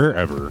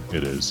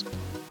it is,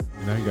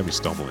 now you got me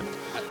stumbling.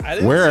 I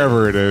didn't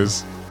Wherever it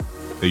is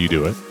that you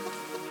do it,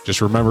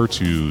 just remember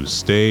to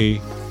stay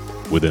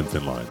within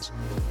Thin Lines.